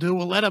what we'll do.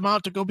 We'll let him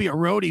out to go be a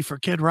roadie for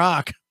Kid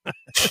Rock.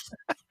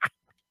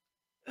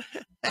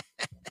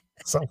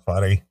 So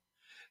funny.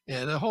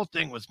 Yeah, the whole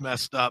thing was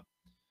messed up.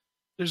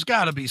 There's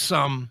got to be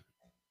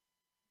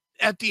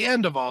at the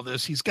end of all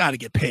this, he's got to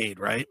get paid,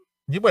 right?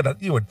 You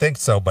would think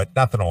so, but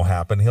nothing will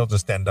happen. He'll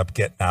just end up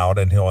getting out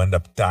and he'll end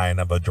up dying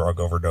of a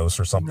drug overdose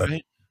or something.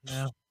 Right.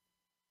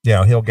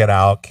 Yeah. He'll get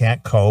out,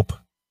 can't cope.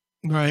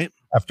 Right.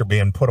 After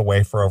being put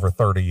away for over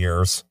 30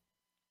 years.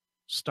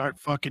 Start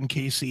fucking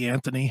Casey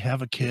Anthony,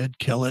 have a kid,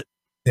 kill it.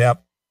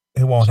 Yep.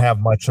 He won't have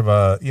much of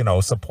a,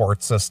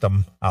 support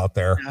system out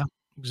there. Yeah,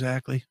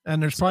 exactly.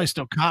 And there's probably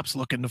still cops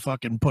looking to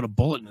fucking put a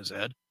bullet in his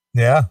head.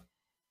 Yeah.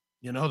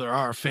 There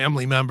are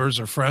family members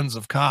or friends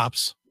of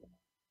cops.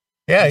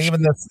 Yeah,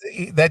 even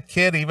that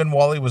kid, even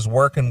while he was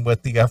working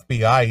with the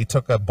FBI, he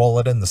took a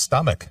bullet in the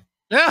stomach.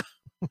 Yeah,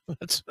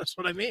 that's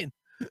what I mean.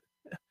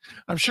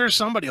 I'm sure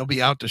somebody will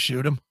be out to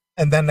shoot him.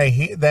 And then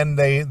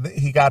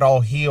he got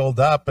all healed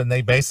up, and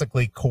they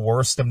basically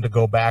coerced him to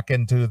go back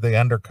into the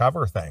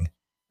undercover thing.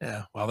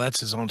 Yeah, well,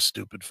 that's his own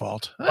stupid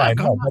fault. I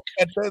know,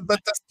 but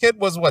this kid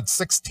was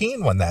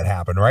 16 when that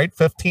happened, right?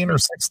 15 or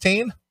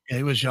 16? Yeah,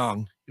 he was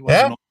young. He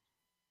wasn't old.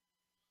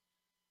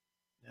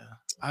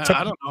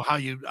 I don't know how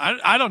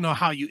I don't know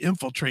how you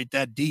infiltrate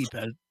that deep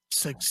at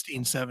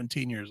 16,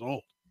 17 years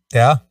old.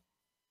 Yeah.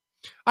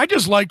 I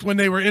just liked when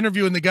they were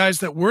interviewing the guys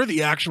that were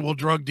the actual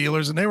drug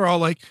dealers, and they were all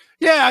like,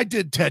 yeah, I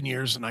did 10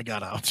 years and I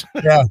got out.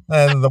 Yeah.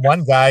 And the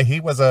one guy, he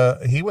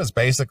was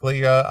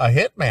basically a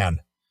hitman.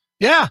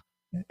 Yeah.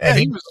 And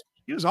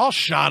he was all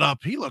shot up.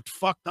 He looked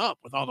fucked up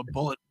with all the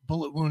bullet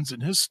wounds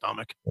in his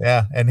stomach.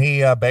 Yeah. And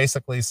he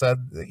basically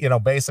said,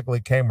 basically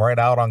came right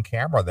out on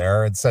camera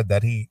there and said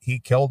that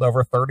he killed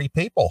over 30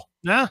 people.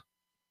 Yeah.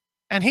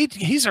 And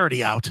he's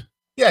already out.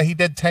 Yeah, he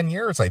did 10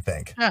 years, I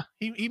think. Yeah,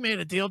 he made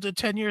a deal, did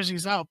 10 years,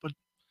 he's out. But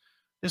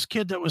this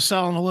kid that was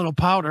selling a little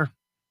powder,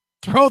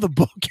 throw the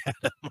book at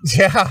him.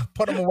 Yeah,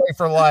 put him away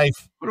for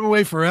life. Put him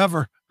away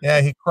forever.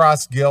 Yeah, he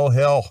crossed Gil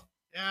Hill.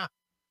 Yeah.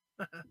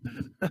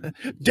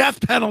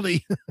 Death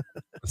penalty.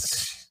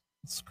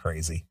 It's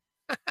crazy.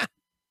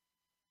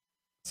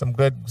 Some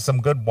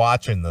good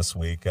watching this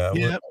week.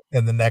 Yep.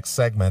 In the next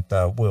segment,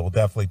 we'll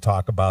definitely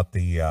talk about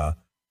the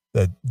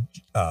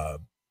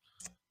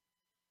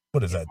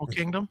what is Animal that?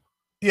 Kingdom.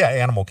 Yeah,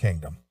 Animal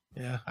Kingdom.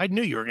 Yeah, I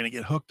knew you were going to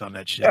get hooked on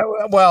that shit. Yeah,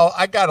 well,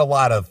 I got a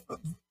lot of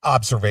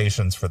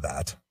observations for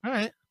that. All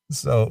right.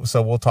 So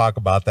we'll talk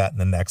about that in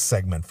the next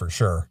segment for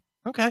sure.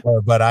 Okay.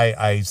 But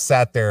I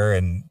sat there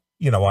and,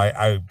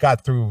 I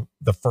got through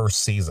the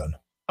first season.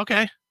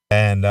 Okay.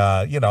 And,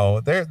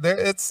 there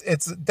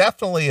it's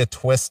definitely a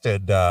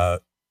twisted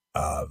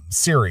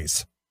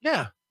series.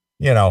 Yeah.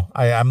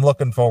 I'm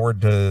looking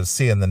forward to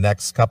seeing the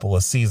next couple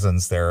of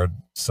seasons there.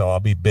 So I'll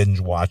be binge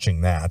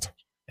watching that.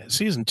 Yeah,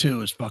 season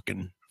 2 is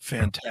fucking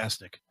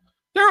fantastic.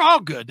 They're all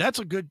good. That's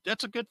a good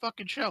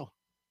fucking show.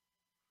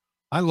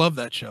 I love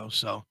that show.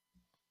 So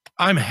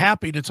I'm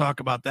happy to talk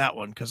about that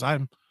one because I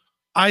am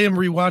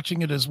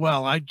rewatching it as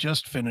well. I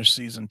just finished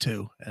season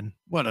 2, and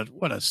what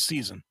a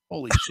season!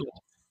 Holy shit!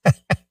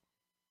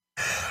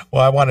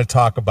 Well, I want to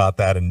talk about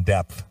that in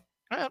depth.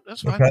 Yeah,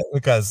 that's fine.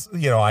 Because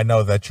I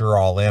know that you're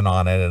all in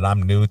on it, and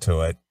I'm new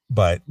to it.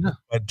 But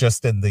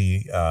just in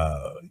the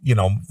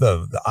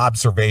the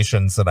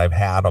observations that I've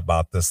had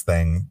about this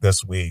thing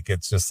this week,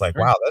 it's just like,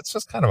 wow, that's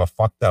just kind of a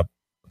fucked up.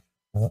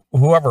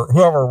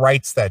 Whoever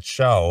writes that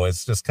show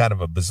is just kind of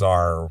a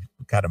bizarre,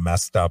 kind of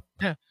messed up.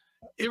 Yeah.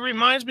 It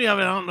reminds me of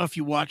it. I don't know if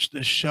you watched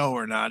this show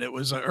or not. It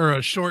was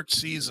a short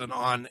season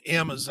on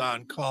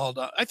Amazon called,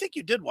 I think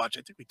you did watch.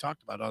 I think we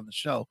talked about it on the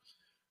show.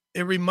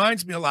 It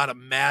reminds me a lot of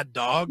Mad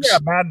Dogs. Yeah,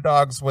 Mad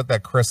Dogs with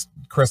that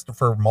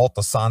Christopher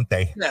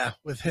Moltisanti. Yeah,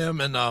 with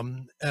him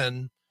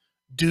and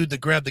dude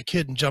that grabbed the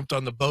kid and jumped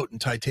on the boat in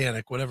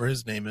Titanic, whatever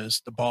his name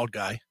is, the bald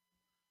guy.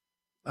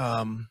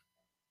 I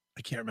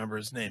can't remember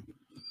his name.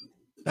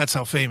 That's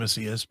how famous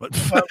he is. But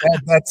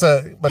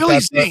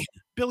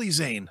Billy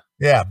Zane.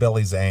 Yeah,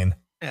 Billy Zane.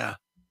 Yeah.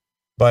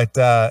 But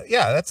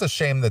that's a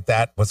shame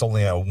that was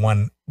only a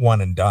one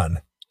and done.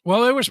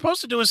 Well, they were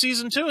supposed to do a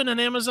season 2, and then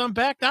Amazon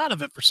backed out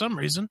of it for some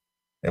reason.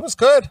 It was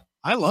good.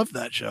 I loved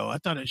that show. I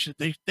thought it should.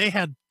 They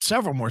had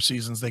several more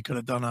seasons they could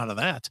have done out of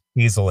that.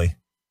 Easily.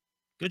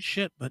 Good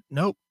shit, but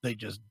nope, they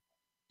just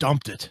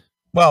dumped it.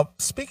 Well,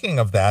 speaking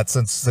of that,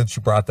 since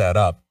you brought that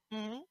up,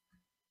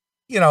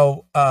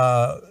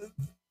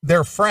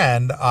 their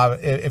friend,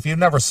 if you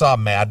never saw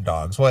Mad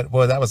Dogs, that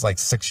was like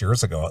 6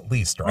 years ago at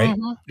least, right?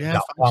 Mm-hmm. Yeah,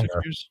 5, 6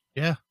 years.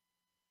 Yeah.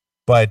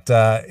 But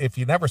if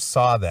you never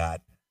saw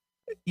that,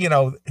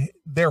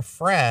 their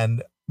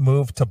friend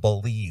moved to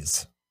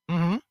Belize.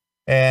 Mm-hmm.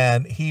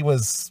 And he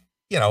was,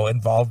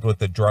 involved with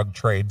the drug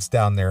trades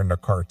down there in the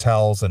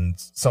cartels and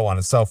so on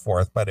and so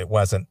forth, but it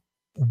wasn't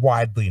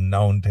widely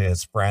known to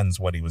his friends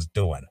what he was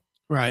doing.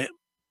 Right.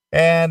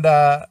 And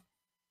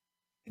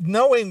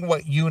knowing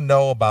what you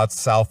know about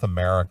South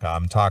America,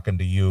 I'm talking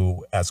to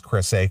you as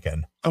Chris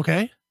Aiken.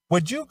 Okay.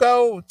 Would you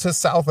go to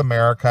South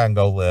America and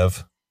go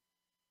live?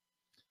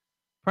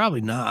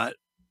 Probably not.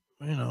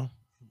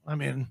 I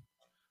mean,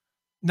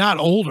 not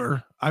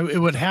older.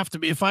 It would have to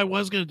be, if I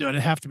was going to do it,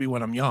 it'd have to be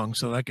when I'm young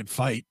so that I could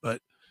fight.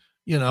 But,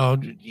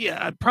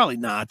 yeah, probably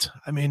not.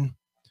 I mean,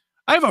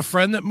 I have a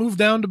friend that moved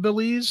down to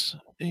Belize,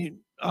 I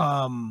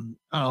don't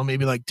know,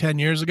 maybe like 10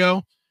 years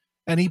ago.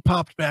 And he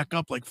popped back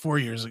up like 4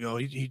 years ago.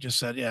 He just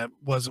said, yeah, it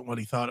wasn't what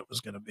he thought it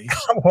was going to be.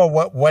 Well,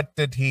 what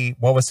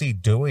was he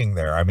doing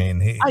there? I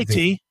mean, he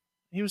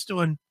was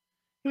doing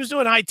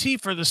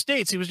IT for the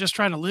States. He was just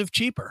trying to live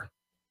cheaper.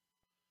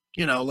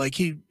 Like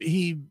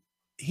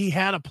he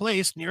had a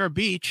place near a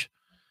beach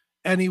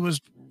and he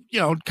was,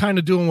 kind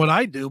of doing what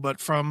I do, but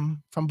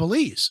from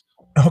Belize.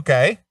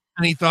 Okay.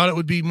 And he thought it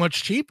would be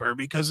much cheaper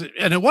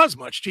and it was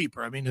much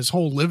cheaper. I mean, his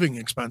whole living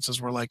expenses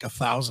were like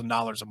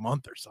 $1,000 a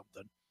month or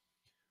something.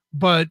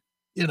 But,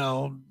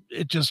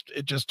 it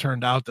just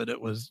turned out that it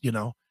was,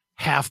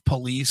 half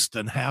policed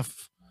and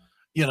half,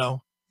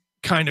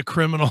 kind of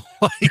criminal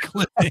like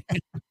living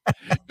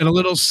and a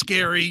little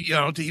scary,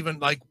 to even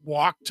like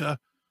walk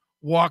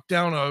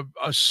down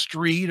a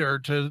street or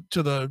to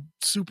the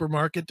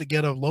supermarket to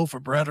get a loaf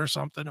of bread or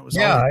something. It was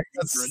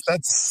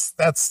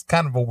that's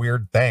kind of a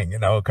weird thing,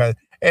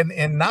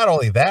 and not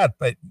only that,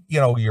 but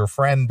your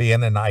friend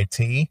being in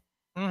IT,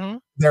 mm-hmm.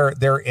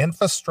 their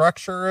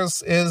infrastructure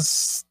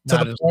is to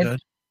not the as point. Good.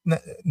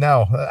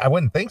 No, I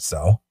wouldn't think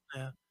so.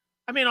 Yeah.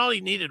 I mean, all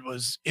he needed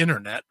was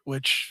internet,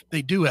 which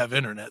they do have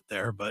internet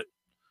there, but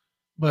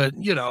that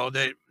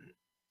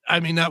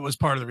was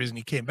part of the reason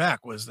he came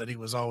back was that he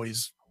was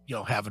always,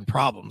 having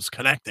problems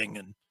connecting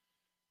and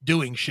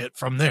doing shit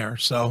from there.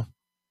 So,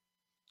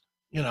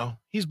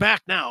 he's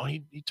back now.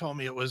 He told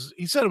me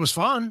he said it was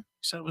fun.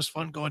 He said it was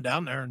fun going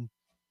down there and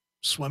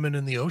swimming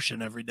in the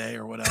ocean every day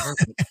or whatever.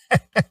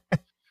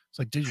 It's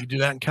like, dude, you do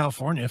that in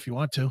California if you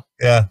want to.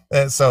 Yeah.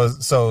 So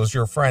is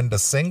your friend a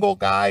single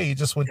guy? He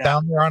just went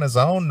down there on his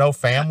own, no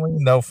family,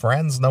 no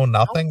friends, no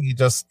nothing. He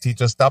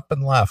just up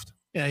and left.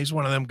 Yeah, he's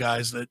one of them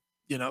guys that,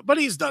 but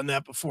he's done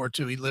that before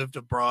too. He lived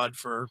abroad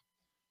for,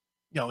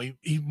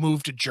 he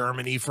moved to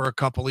Germany for a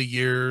couple of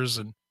years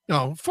and,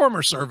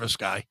 former service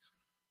guy.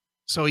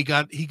 So he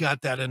got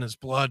that in his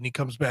blood, and he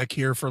comes back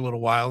here for a little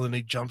while, and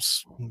he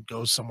jumps and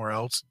goes somewhere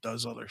else,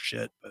 does other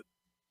shit. But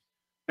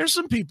there's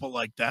some people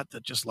like that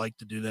just like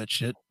to do that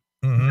shit.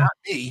 Mhm. Not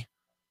me,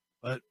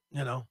 but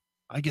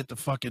I get the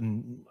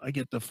fucking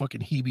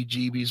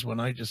heebie-jeebies when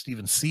I just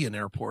even see an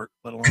airport,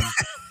 let alone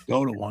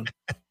go to one.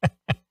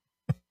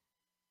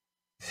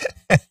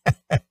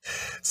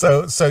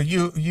 So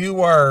you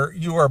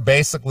are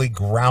basically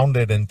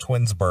grounded in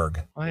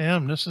Twinsburg. I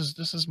am. This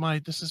is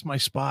my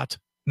spot.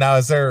 Now,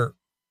 is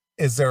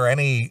there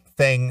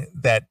anything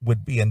that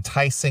would be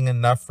enticing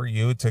enough for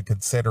you to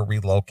consider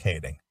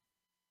relocating?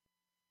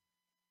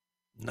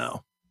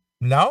 No.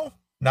 No,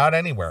 not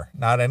anywhere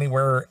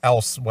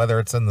else, whether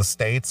it's in the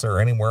States or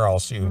anywhere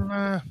else. You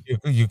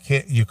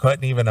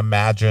couldn't even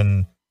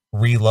imagine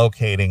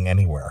relocating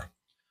anywhere.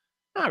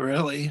 Not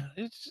really.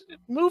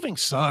 Moving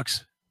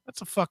sucks.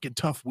 That's a fucking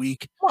tough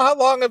week.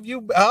 Well,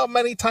 how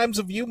many times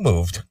have you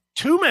moved?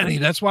 Too many.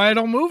 That's why I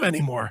don't move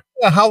anymore.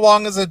 How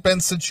long has it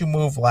been since you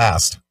moved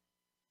last?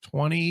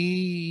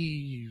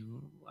 20.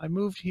 I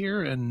moved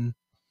here in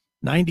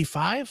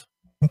 95.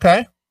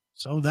 Okay.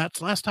 So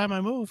that's last time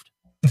I moved.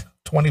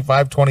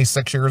 25,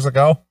 26 years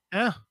ago.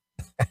 Yeah.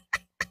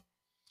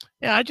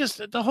 Yeah.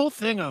 The whole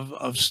thing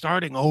of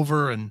starting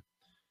over and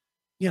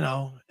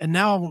now,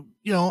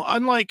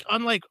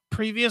 unlike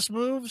previous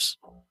moves,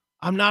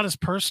 I'm not as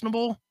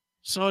personable.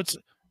 So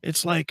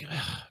it's like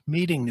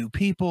meeting new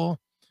people,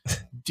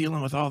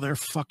 dealing with all their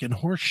fucking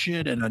horse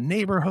shit in a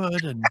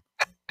neighborhood. And,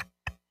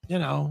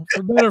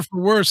 for better or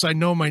for worse, I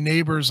know my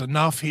neighbors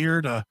enough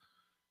here to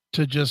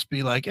just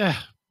be like,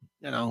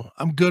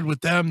 I'm good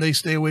with them. They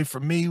stay away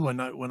from me when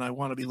I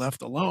want to be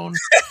left alone.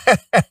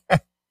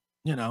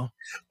 Well,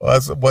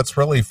 what's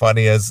really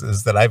funny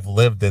is that I've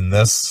lived in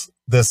this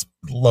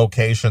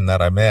location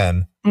that I'm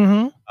in.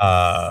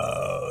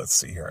 Mm-hmm. Let's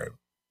see here.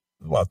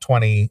 Well,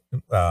 20,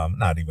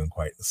 not even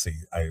quite. Let's see.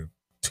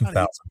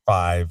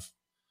 2005,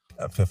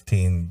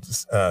 15,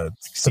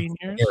 16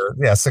 years.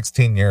 Yeah,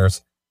 16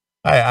 years.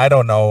 I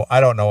don't know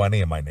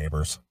any of my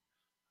neighbors.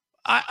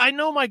 I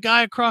know my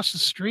guy across the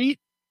street,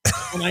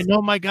 and I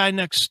know my guy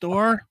next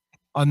door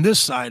on this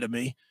side of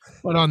me.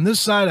 But on this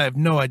side, I have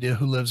no idea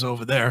who lives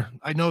over there.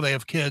 I know they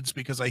have kids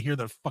because I hear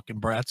their fucking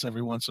brats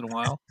every once in a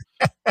while.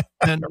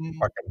 And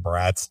fucking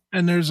brats.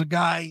 And there's a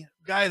guy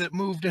that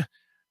moved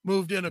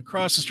in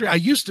across the street. I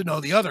used to know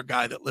the other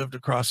guy that lived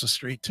across the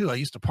street too. I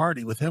used to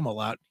party with him a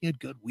lot. He had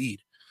good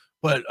weed.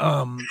 But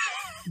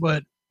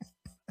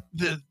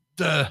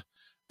the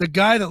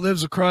guy that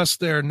lives across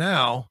there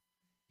now,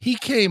 he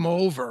came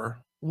over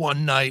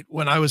one night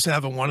when I was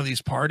having one of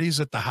these parties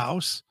at the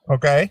house.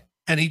 Okay.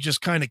 And he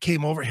just kind of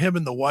came over, him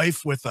and the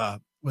wife, with a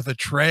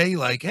tray,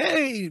 like,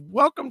 hey,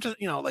 welcome to,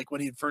 like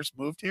when he first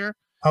moved here.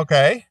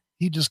 Okay.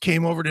 He just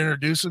came over to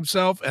introduce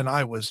himself, and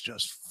I was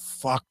just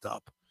fucked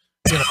up.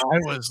 I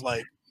was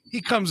like,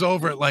 he comes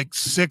over at like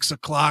 6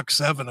 o'clock,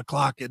 7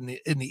 o'clock in the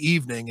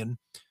evening. And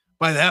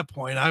by that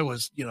point I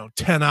was,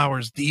 10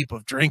 hours deep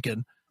of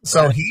drinking.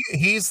 So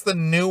he's the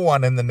new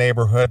one in the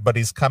neighborhood, but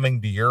he's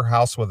coming to your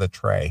house with a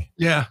tray.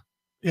 Yeah.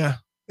 Yeah.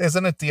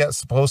 Isn't it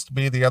supposed to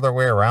be the other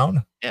way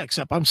around? Yeah,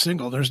 except I'm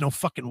single. There's no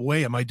fucking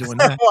way am I doing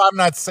that. Well, I'm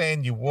not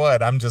saying you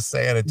would. I'm just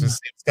saying it just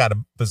seems kind of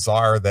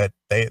bizarre that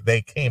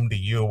they came to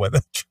you with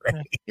a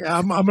tray. Yeah,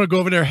 I'm going to go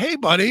over there. Hey,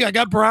 buddy, I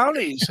got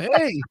brownies.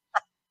 Hey,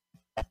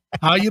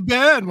 how you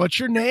been? What's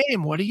your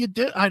name? What do you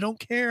do? I don't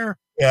care.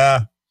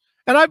 Yeah.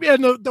 And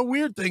the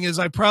weird thing is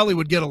I probably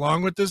would get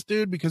along with this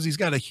dude because he's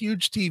got a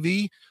huge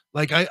TV.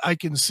 Like I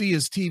can see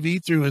his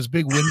TV through his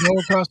big window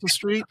across the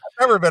street.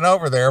 I've never been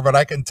over there, but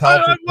I can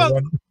tell.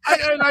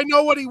 I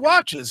know what he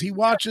watches. He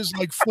watches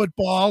like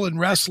football and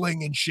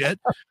wrestling and shit.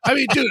 I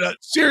mean, dude,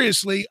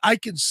 seriously, I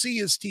can see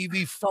his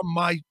TV from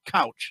my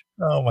couch.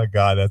 Oh my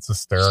God, that's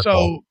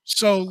hysterical.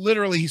 So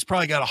literally, he's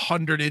probably got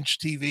 100-inch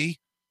TV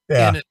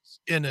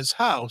in his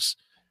house,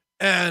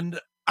 and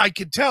I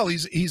could tell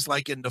he's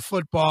like into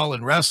football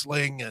and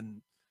wrestling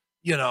and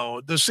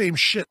the same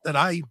shit that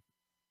I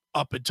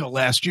up until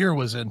last year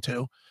was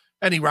into,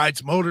 and he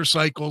rides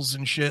motorcycles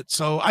and shit.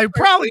 So I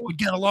probably would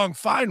get along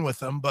fine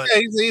with him, but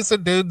he's a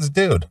dude's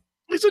dude.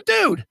 He's a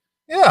dude.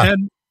 Yeah.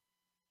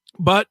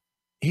 But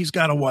he's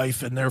got a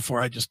wife, and therefore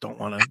I just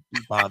don't want to be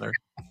bothered.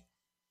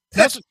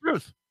 That's the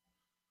truth.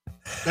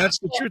 That's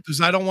the truth,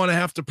 is I don't want to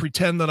have to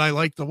pretend that I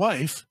like the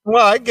wife.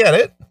 Well, I get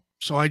it.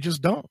 So I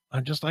just don't.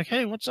 I'm just like,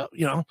 hey, what's up?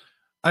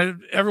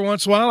 Every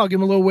once in a while I'll give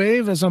him a little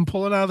wave as I'm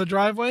pulling out of the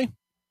driveway.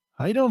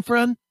 How you doing,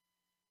 friend?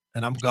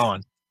 And I'm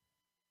gone.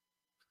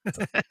 That's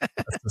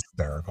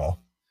hysterical.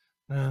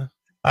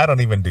 I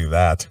don't even do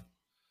that.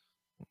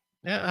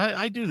 Yeah,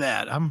 I do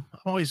that. I'm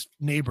always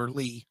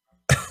neighborly.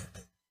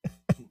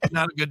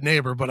 Not a good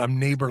neighbor, but I'm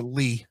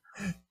neighborly.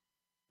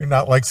 You're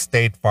not like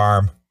State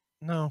Farm.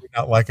 No.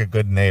 You're not like a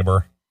good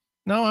neighbor.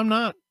 No, I'm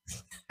not.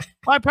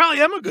 Well, I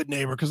probably am a good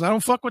neighbor because I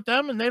don't fuck with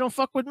them and they don't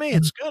fuck with me.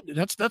 It's good.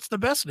 That's the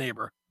best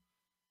neighbor.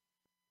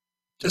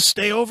 Just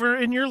stay over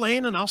in your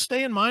lane and I'll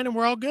stay in mine and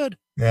we're all good.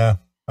 Yeah.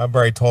 I've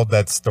already told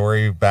that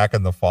story back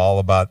in the fall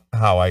about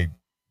how I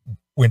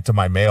went to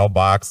my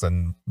mailbox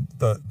and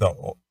the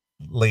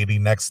lady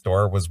next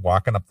door was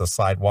walking up the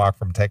sidewalk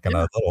from taking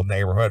a little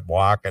neighborhood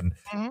walk, and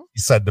he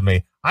said to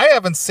me, "I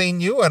haven't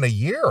seen you in a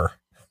year."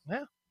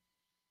 Yeah.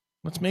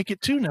 Let's make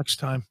it 2 next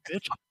time,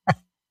 bitch.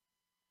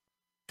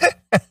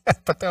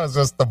 But that was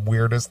just the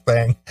weirdest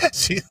thing.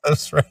 She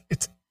was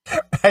right.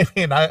 I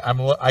mean,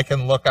 I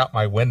can look out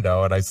my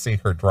window and I see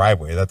her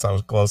driveway. That's how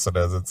close it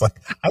is. It's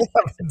like, I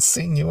haven't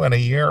seen you in a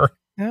year.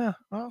 Yeah.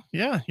 Well,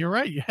 yeah, you're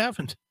right. You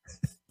haven't.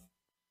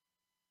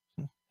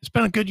 It's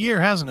been a good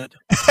year, hasn't it?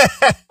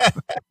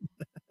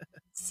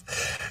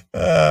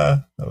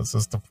 That was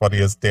just the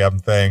funniest damn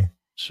thing.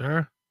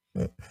 Sure.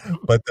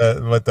 But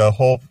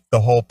the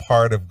whole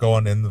part of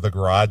going into the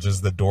garage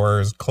as the door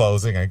is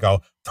closing and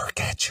go,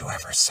 forget you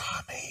ever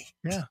saw me.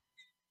 Yeah.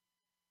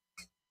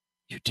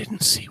 You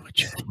didn't see what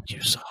you think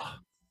you saw.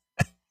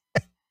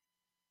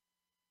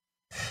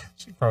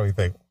 She'd probably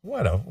think,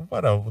 what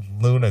a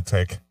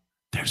lunatic.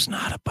 There's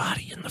not a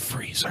body in the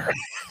freezer.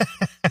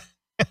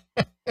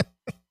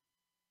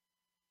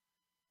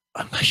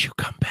 Unless you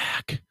come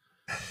back,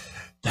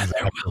 then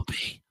there will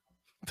be.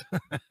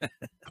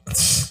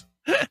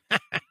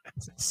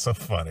 So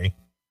funny.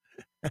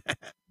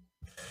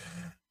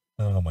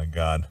 Oh my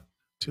God.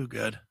 Too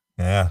good.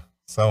 Yeah.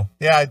 So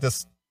yeah, I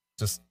just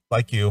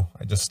like you,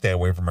 I just stay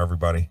away from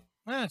everybody.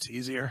 That's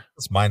easier.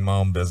 Just mind my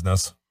own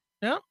business.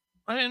 Yeah.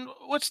 I mean,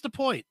 what's the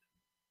point?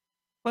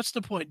 What's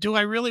the point? Do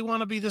I really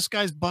want to be this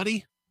guy's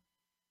buddy?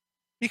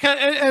 Because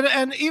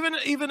and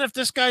even if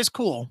this guy's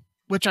cool,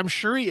 which I'm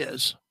sure he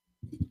is,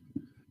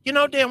 you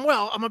know damn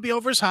well I'm gonna be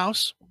over his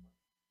house,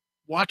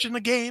 watching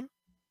the game,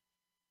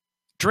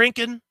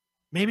 drinking,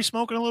 maybe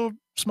smoking a little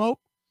smoke,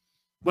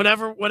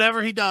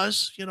 whatever he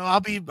does. You know,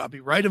 I'll be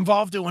right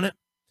involved doing it.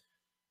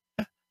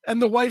 And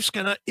the wife's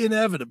gonna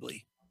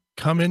inevitably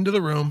come into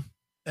the room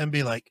and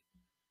be like,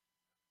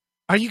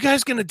 "Are you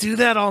guys gonna do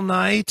that all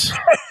night?"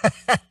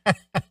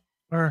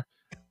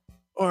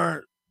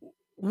 or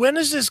when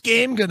is this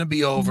game gonna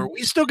be over?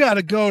 We still got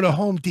to go to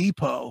Home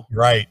Depot,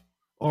 right?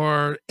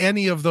 Or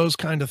any of those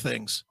kind of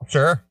things.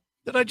 Sure.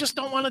 That I just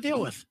don't want to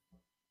deal with.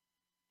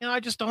 You know,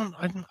 I just don't.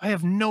 I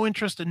have no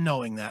interest in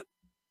knowing that.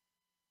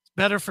 It's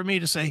better for me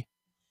to say,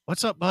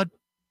 "What's up, bud?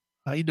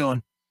 How you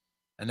doing?"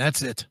 And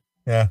that's it.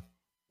 Yeah.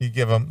 You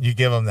give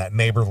him that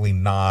neighborly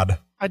nod.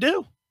 I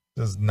do.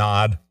 Just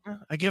nod.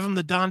 I give him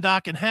the Don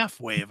Dock and half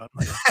wave. I'm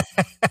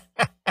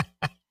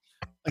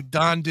like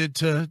Don did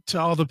to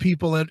all the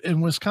people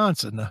in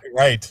Wisconsin.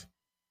 Right.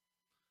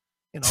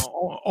 You know,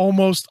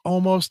 almost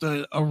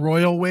a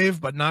royal wave,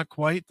 but not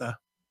quite.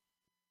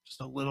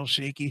 Just a little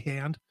shaky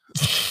hand.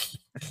 It's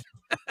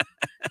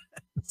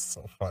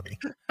so funny.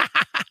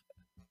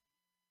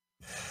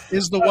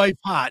 Is the wife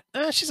hot?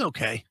 She's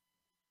okay.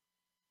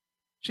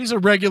 She's a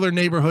regular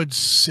neighborhood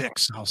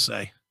 6, I'll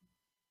say.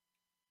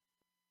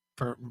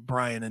 For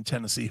Brian in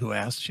Tennessee who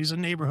asked, she's a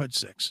neighborhood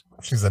 6.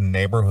 She's a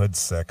neighborhood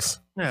 6.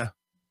 Yeah.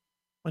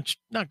 Which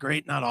not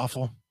great, not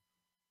awful.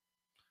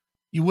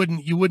 You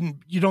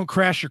don't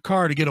crash your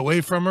car to get away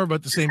from her, but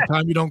at the same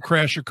time, you don't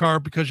crash your car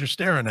because you're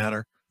staring at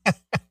her.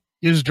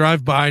 You just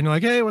drive by and you're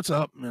like, "Hey, what's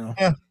up?" You know.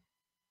 Yeah.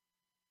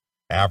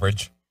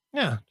 Average.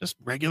 Yeah, just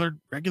regular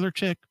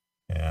chick.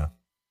 Yeah.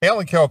 Hail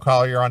and Kill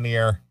Call, you're on the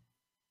air.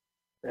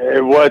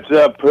 Hey, what's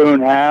up, Poon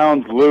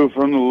Hounds? Lou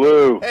from the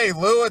Lou. Hey,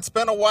 Lou, it's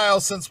been a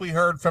while since we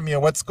heard from you.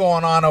 What's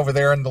going on over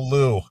there in the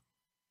Lou?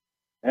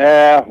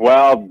 Yeah,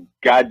 well,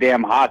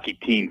 goddamn hockey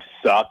team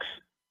sucks.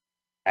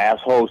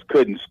 Assholes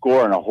couldn't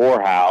score in a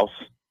whorehouse.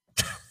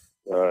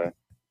 A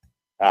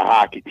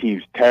hockey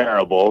team's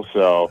terrible,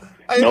 so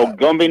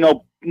gonna be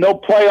no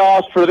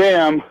playoffs for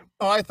them.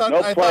 Oh, I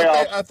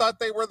thought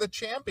they were the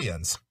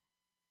champions.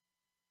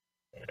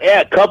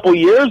 Yeah, a couple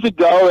years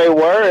ago they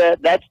were.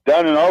 That's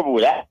done and over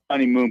with. That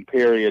honeymoon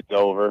period's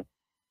over.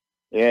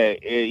 Yeah,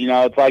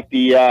 it's like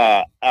the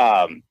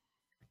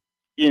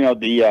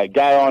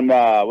guy on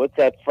what's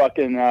that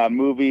fucking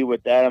movie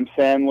with Adam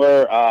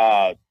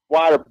Sandler?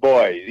 Water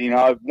Boys.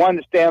 Won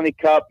the Stanley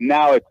Cup.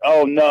 Now it's,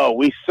 oh no,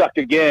 we suck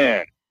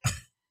again.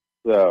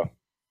 So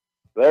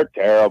they're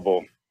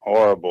terrible,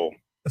 horrible.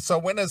 So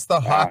when is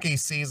the hockey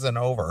season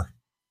over?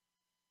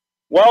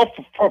 Well,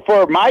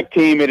 for my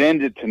team, it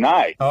ended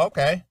tonight. Oh,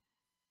 okay.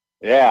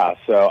 Yeah.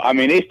 So, I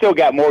mean, they still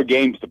got more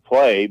games to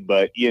play,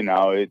 but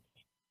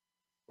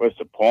what's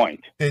the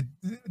point?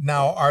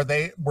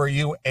 Were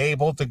you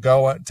able to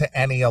go to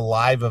any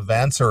live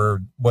events,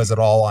 or was it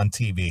all on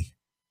TV?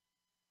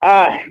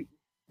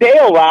 They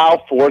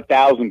allow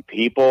 4,000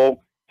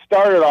 people.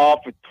 Started off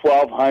at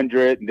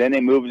 1,200, and then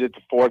they moved it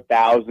to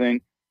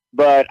 4,000.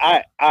 But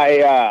I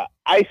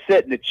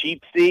sit in the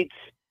cheap seats,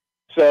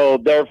 so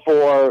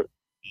therefore,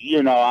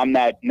 I'm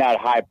not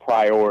high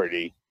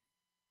priority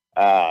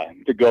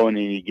to go in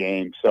any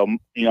game. So,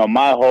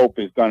 my hope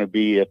is going to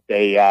be if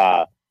they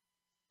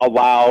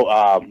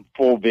allow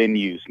full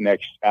venues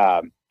next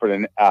for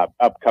the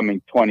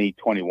upcoming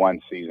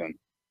 2021 season.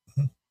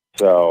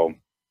 So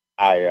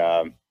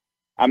I'm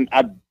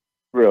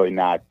really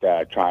not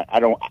trying.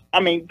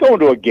 Going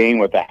to a game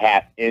with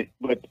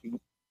with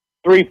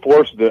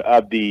 3/4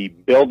 of the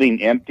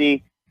building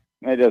empty,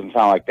 it doesn't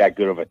sound like that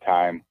good of a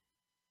time.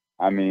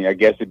 I mean, I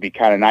guess it'd be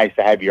kind of nice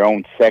to have your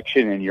own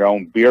section and your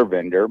own beer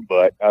vendor,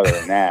 but other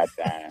than that,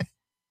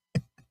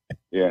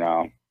 you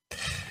know,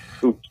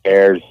 who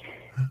cares?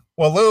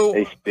 Well, Lou,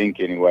 they stink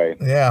anyway.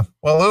 Yeah.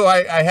 Well, Lou,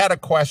 I had a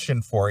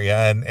question for you,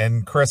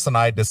 and Chris and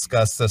I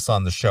discussed this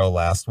on the show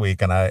last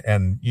week,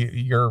 and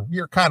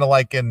you're kind of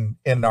like in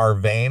our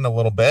vein a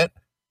little bit.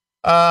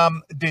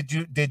 Did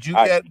you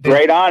get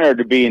great honor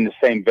to be in the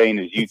same vein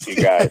as you two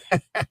guys?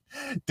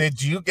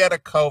 Did you get a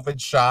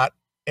COVID shot?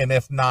 And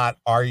if not,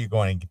 are you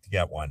going to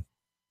get one?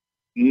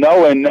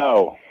 No and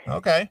no.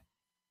 Okay.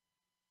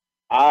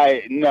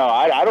 I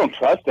don't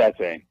trust that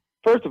thing.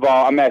 First of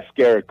all, I'm not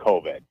scared of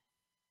COVID.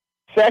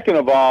 Second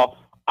of all,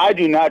 I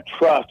do not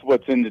trust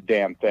what's in the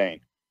damn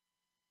thing.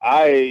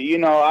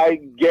 I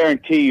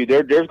guarantee you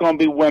there's going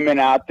to be women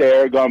out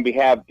there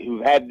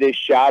who've had this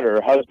shot,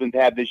 or husbands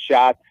have this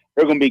shot.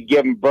 They're going to be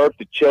giving birth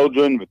to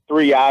children with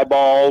 3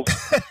 eyeballs,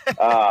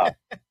 a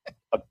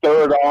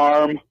third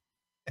arm,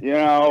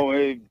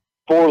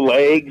 4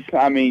 legs.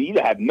 I mean,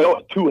 you have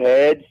 2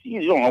 heads.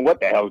 You don't know what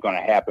the hell is going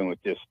to happen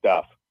with this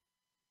stuff.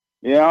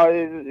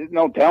 There's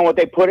no telling what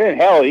they put in.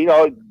 Hell,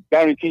 not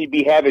only can you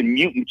be having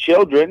mutant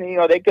children,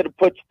 they could have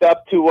put stuff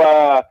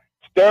to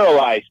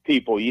sterilize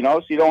people, so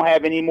you don't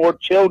have any more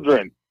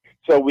children.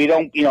 So we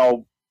don't,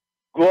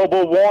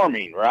 global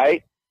warming,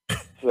 right?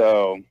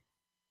 So,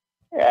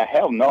 yeah,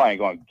 hell no, I ain't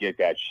going to get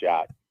that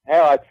shot.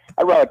 Hell,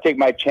 I'd rather take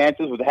my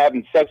chances with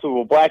having sex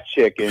with a black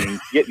chick and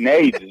getting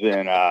AIDS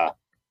than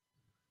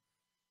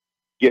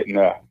getting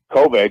a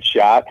COVID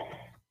shot.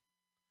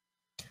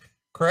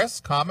 Chris,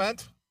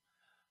 comment?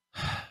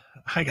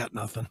 I got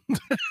nothing.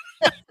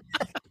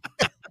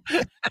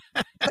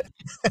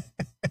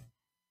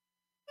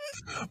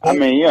 I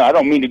mean, I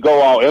don't mean to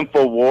go all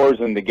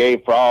InfoWars and the Gay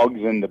Frogs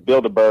and the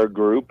Bilderberg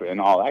group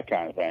and all that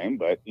kind of thing,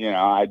 but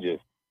I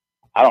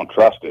don't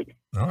trust it.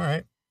 All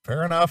right,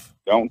 fair enough.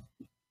 Don't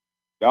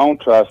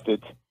trust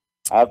it.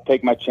 I'll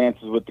take my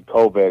chances with the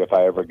COVID if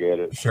I ever get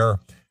it. Sure.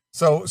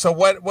 So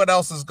what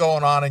else is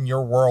going on in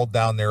your world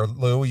down there,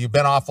 Lou? You've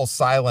been awful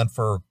silent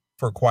for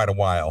quite a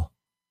while.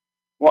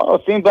 Well,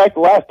 it seems like the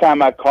last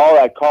time I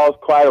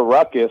caused quite a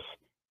ruckus.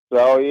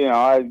 So,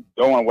 I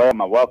don't want to wear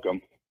my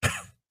welcome.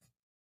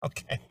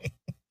 Okay.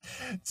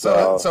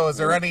 So is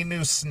there any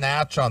new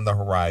Snatch on the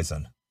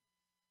horizon?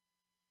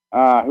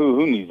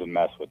 Who needs to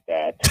mess with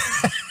that?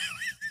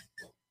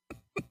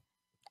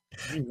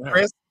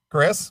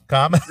 Chris,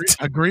 comment?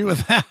 Agree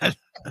with that.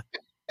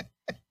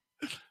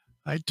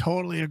 I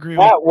totally agree.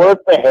 Not worth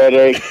the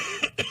headache.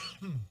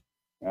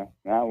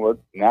 Not worth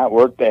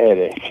the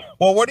headache.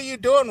 Well, what are you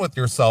doing with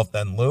yourself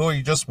then, Lou? Are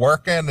you just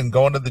working and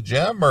going to the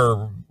gym,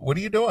 or what are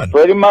you doing?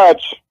 Pretty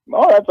much.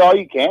 Well, that's all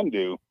you can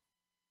do.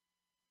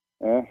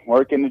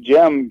 Work in the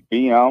gym,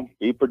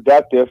 be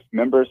productive,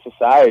 member of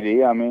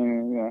society. I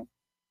mean,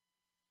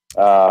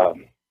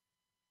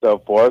 so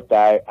forth.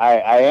 I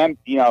am,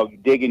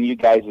 digging you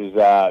guys'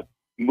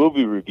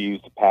 movie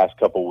reviews the past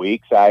couple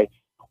weeks. I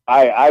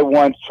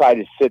once tried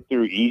to sit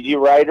through Easy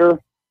Rider.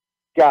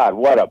 God,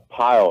 what a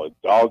pile of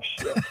dog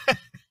shit.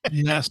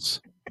 Yes.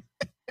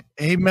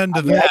 Amen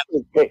to that.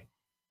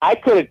 I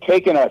could have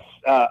taken a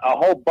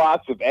whole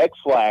box of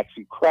X-Lax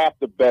and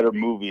crafted a better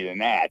movie than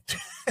that.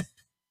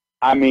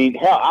 I mean,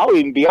 hell, I'll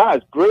even be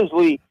honest.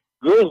 Grizzly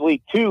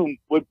 2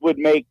 would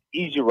make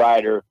Easy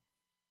Rider,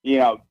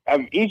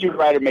 Easy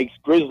Rider makes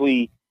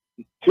Grizzly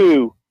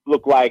 2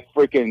 look like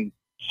freaking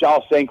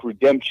Shawshank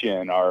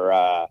Redemption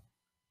or,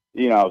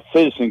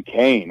 Citizen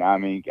Kane. I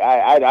mean,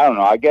 I don't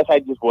know. I guess I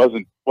just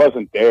wasn't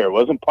there.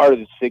 Wasn't part of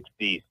the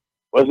 60s.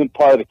 Wasn't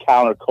part of the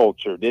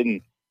counterculture.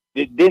 Didn't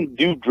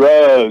do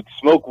drugs,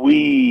 smoke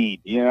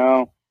weed,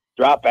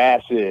 drop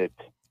acid.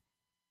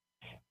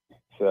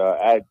 So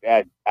I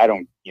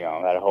don't,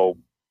 that whole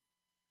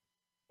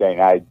thing.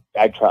 I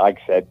try, like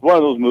I said, one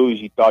of those movies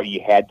you thought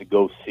you had to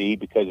go see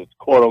because it's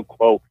quote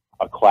unquote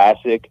a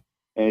classic,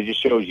 and it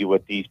just shows you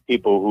what these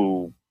people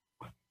who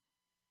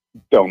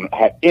don't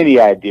have any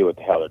idea what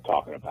the hell they're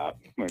talking about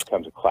when it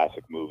comes to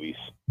classic movies.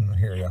 I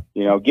hear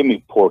you. Give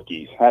me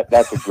Porky's.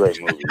 That's a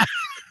great movie.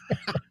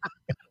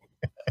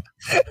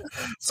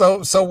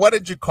 So what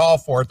did you call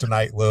for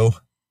tonight, Lou?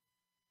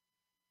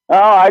 Oh,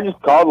 I just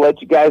called to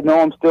let you guys know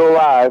I'm still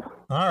alive.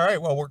 All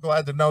right. Well, we're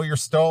glad to know you're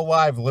still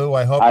alive, Lou.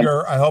 I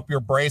hope you're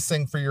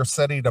bracing for your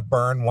city to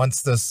burn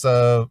once this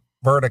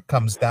verdict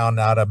comes down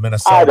out of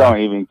Minnesota. I don't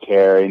even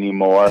care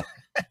anymore.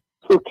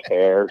 Who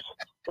cares?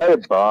 Let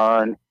it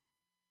burn.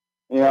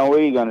 What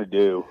are you gonna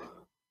do?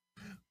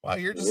 Well,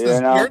 you're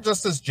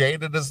just as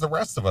jaded as the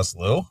rest of us,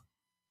 Lou.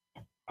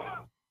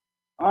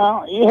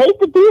 Well, you hate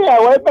to be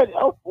that way, but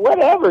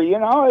whatever.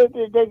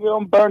 If they're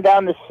gonna burn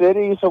down the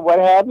cities or what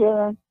have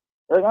you,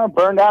 they're gonna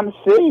burn down the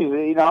cities.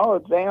 It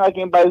ain't like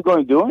anybody's going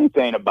to do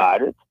anything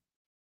about it.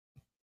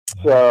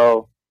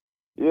 So,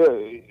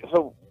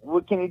 So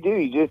what can you do?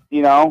 You just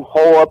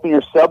hole up in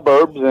your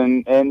suburbs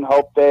and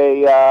hope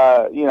they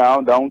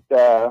don't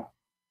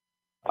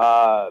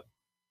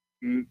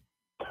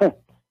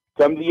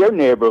come to your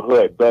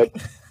neighborhood. But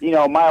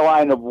my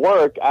line of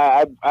work,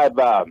 I've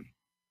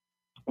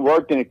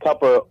worked in a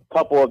couple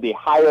of the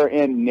higher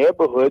end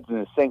neighborhoods in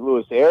the St.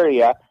 Louis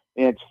area,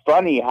 and it's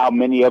funny how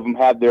many of them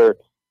have their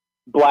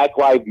Black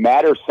Lives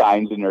Matter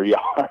signs in their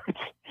yards.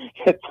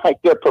 It's like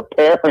they're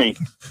preparing.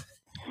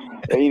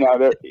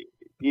 They're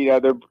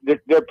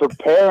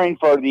preparing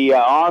for the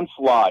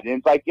onslaught, and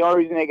it's like the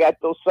only reason they got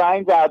those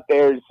signs out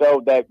there is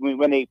so that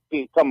when they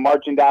come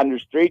marching down the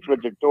streets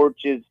with their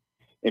torches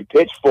and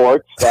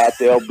pitchforks, that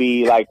they'll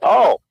be like,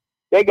 oh,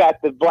 they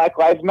got the Black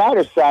Lives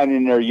Matter sign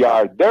in their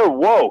yard. They're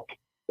woke.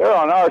 They're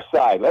on our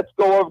side. Let's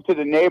go over to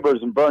the neighbors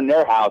and burn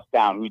their house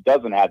down who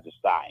doesn't have the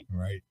sign.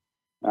 Right.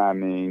 I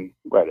mean,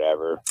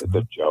 whatever. It's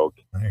a joke.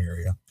 I hear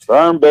you.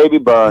 Burn, baby,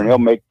 burn. He'll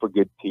make for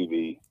good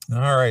TV.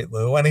 All right,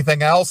 Lou.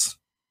 Anything else?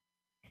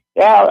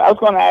 Yeah, I was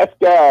going to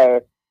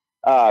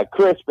ask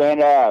Chris,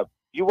 man,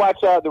 you watch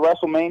the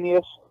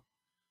WrestleManias?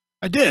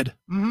 I did.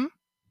 Mm-hmm.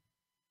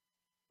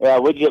 Yeah,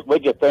 what'd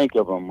you think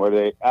of them? Were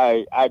they?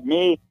 I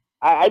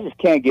just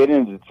can't get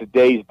into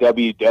today's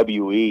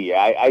WWE.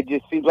 I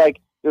just seems like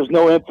there's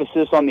no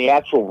emphasis on the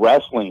actual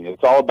wrestling.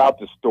 It's all about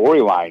the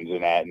storylines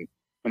and that. And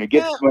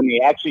when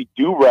they actually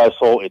do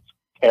wrestle, it's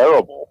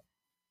terrible.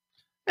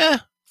 Yeah,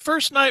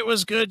 first night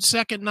was good.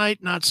 Second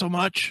night, not so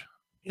much.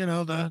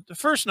 The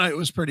first night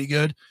was pretty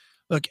good.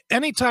 Look,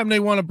 anytime they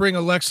want to bring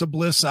Alexa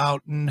Bliss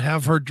out and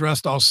have her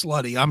dressed all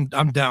slutty,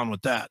 I'm down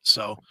with that.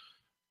 So,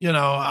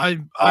 I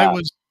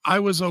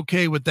was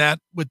okay with that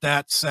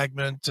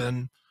segment.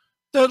 And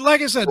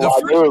like I said,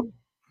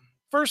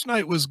 first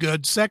night was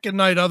good. Second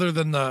night, other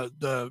than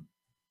the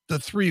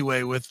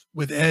three-way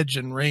with Edge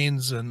and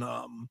Reigns and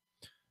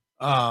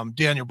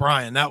Daniel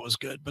Bryan, that was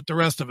good. But the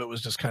rest of it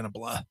was just kind of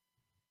blah.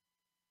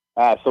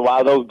 So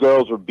while those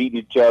girls were beating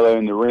each other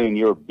in the ring,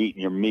 you were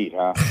beating your meat,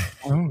 huh?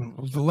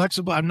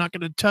 Alexa, I'm not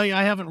going to tell you,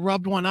 I haven't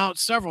rubbed one out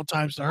several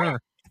times to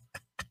her.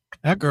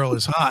 That girl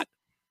is hot.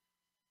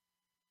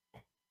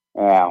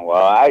 Yeah,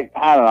 well, I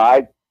don't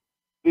know.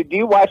 Do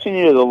you watch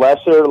any of the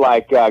lesser,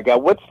 like,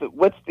 what's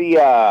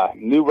the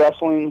new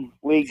wrestling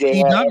league they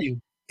have?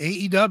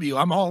 AEW.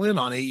 I'm all in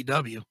on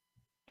AEW.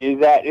 Is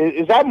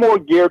that more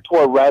geared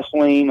toward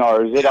wrestling,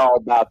 or is it all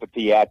about the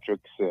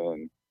theatrics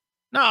and?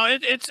 No,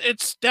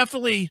 it's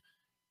definitely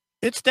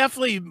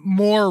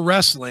more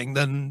wrestling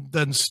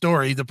than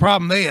story. The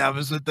problem they have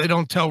is that they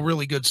don't tell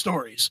really good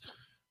stories.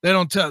 They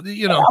don't tell,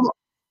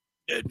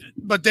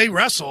 but they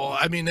wrestle.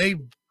 I mean,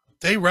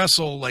 they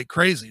wrestle like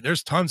crazy.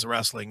 There's tons of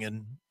wrestling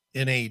in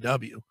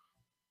AEW.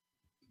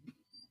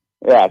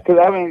 Yeah, because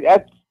I mean,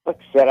 that's like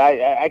I said.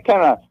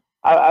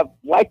 I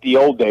like the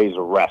old days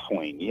of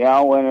wrestling.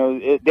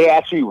 When they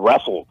actually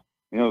wrestled.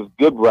 It was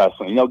good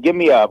wrestling. Give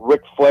me a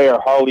Ric Flair,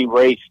 Harley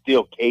Race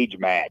steel cage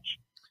match.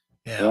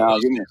 Yeah,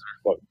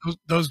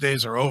 those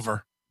days are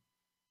over.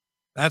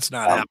 That's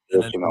not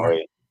happening anymore.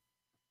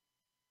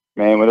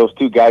 Man, when those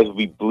two guys would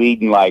be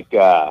bleeding like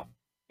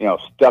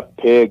stuck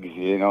pigs,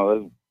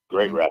 that's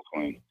great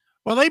wrestling.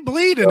 Well, they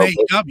bleed in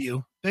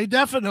AEW. They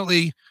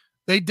definitely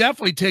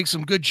take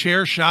some good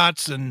chair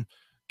shots and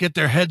get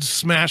their heads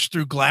smashed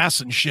through glass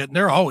and shit, and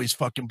they're always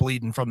fucking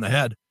bleeding from the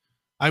head.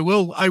 I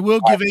will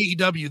give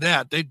AEW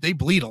that. They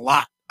bleed a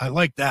lot. I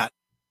like that.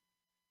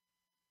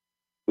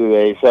 Do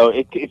they? So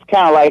it's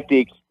kind of like the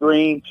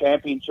Extreme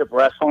Championship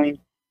Wrestling.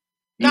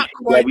 Not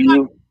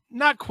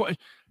quite.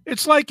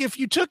 It's like if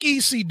you took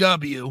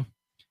ECW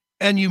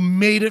and you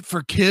made it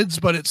for kids,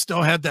 but it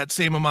still had that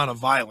same amount of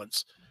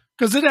violence,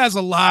 because it has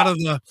a lot of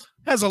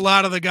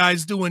the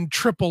guys doing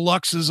triple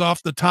luxes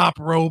off the top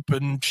rope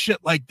and shit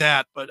like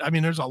that. But I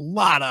mean, there's a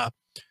lot of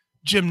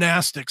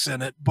gymnastics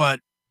in it,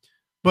 but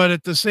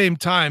at the same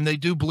time, they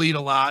do bleed a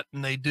lot,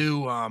 and they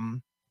do,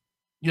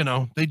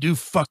 they do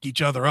fuck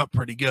each other up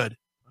pretty good.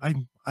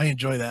 I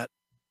enjoy that.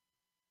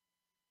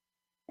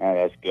 Yeah,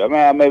 that's good.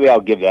 Man, maybe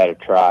I'll give that a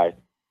try.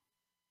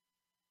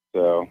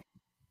 So,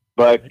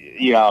 but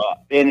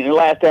and the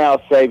last thing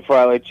I'll say before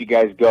I let you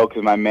guys go,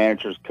 because my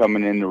manager's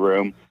coming in the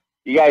room.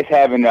 You guys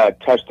haven't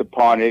touched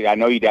upon it. I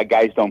know you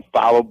guys don't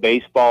follow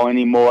baseball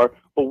anymore,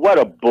 but what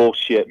a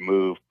bullshit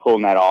move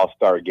pulling that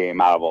All-Star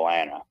game out of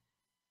Atlanta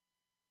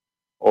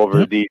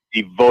over the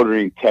voter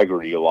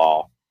integrity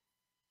law.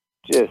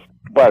 Just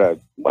what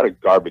a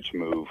garbage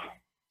move.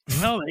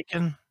 Well,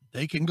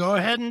 they can go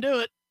ahead and do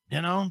it.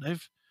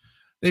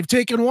 They've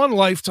taken one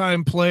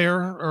lifetime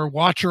player or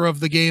watcher of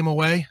the game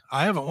away.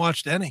 I haven't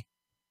watched any.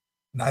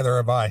 Neither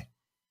have I.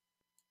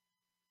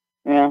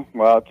 Yeah,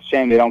 well, it's a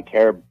shame they don't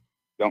care.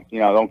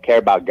 Don't care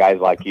about guys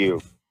like you.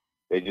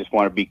 They just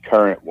want to be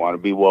current, want to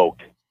be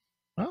woke.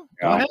 Well,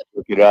 go ahead.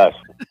 Look at us.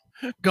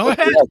 Go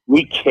ahead.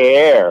 We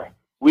care.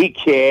 We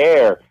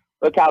care.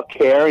 Look how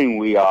caring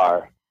we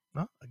are.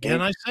 Well,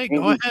 again, I say,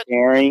 go ahead.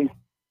 Caring.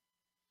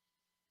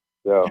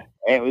 So,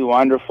 ain't we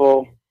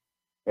wonderful?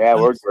 Yeah,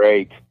 we're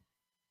great.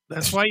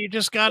 That's why you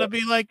just got to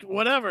be like,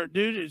 whatever,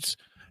 dude.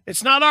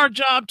 It's not our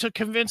job to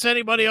convince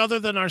anybody other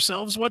than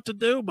ourselves what to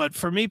do. But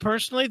for me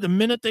personally, the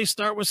minute they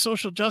start with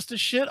social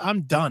justice shit,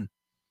 I'm done.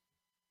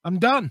 I'm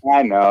done.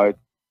 I know.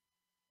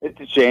 It's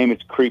a shame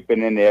it's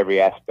creeping into every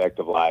aspect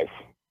of life.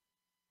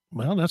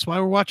 Well, that's why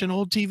we're watching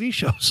old TV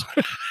shows.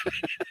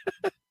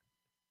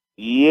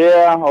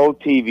 Yeah, old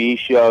TV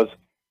shows.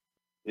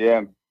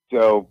 Yeah,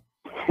 so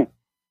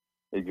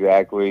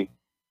exactly.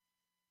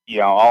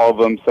 All of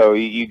them. So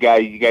you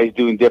guys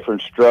doing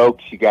different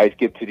strokes. You guys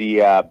get to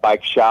the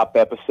bike shop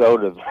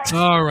episode of.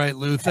 All right,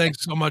 Lou.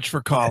 Thanks so much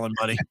for calling,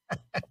 buddy.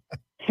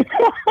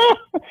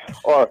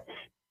 or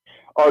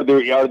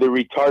the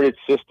retarded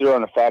sister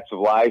on the Facts of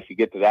Life. You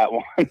get to that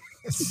one.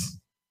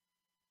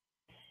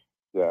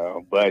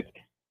 So, but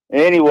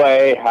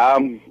anyway,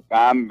 I'm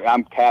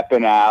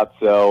tapping out.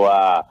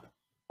 So,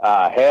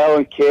 hell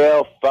and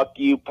kill, fuck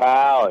you,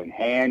 pal, and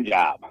hand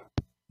job.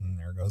 And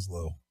there goes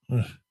Lou.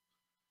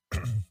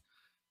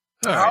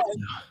 All right.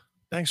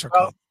 Thanks for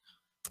calling.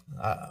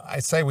 I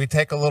say we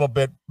take a little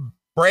bit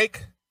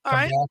break.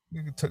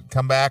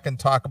 Come back and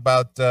talk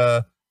about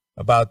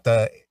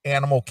the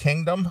animal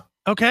kingdom.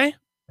 Okay.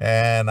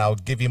 And I'll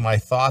give you my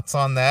thoughts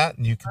on that,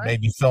 and you can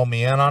maybe fill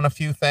me in on a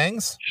few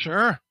things.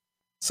 Sure.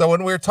 So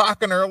when we were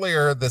talking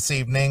earlier this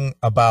evening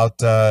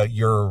about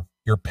your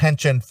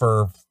penchant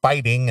for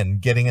fighting and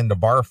getting into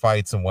bar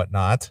fights and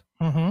whatnot,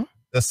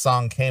 this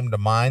song came to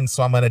mind,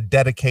 so I'm going to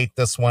dedicate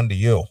this one to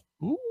you.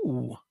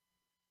 Ooh.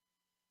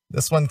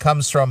 This one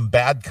comes from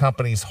Bad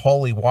Company's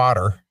Holy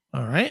Water.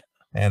 All right.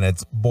 And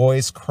it's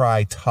Boys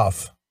Cry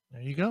Tough.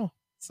 There you go.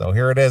 So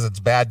here it is. It's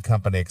Bad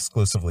Company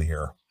exclusively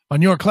here.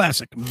 On your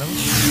classic.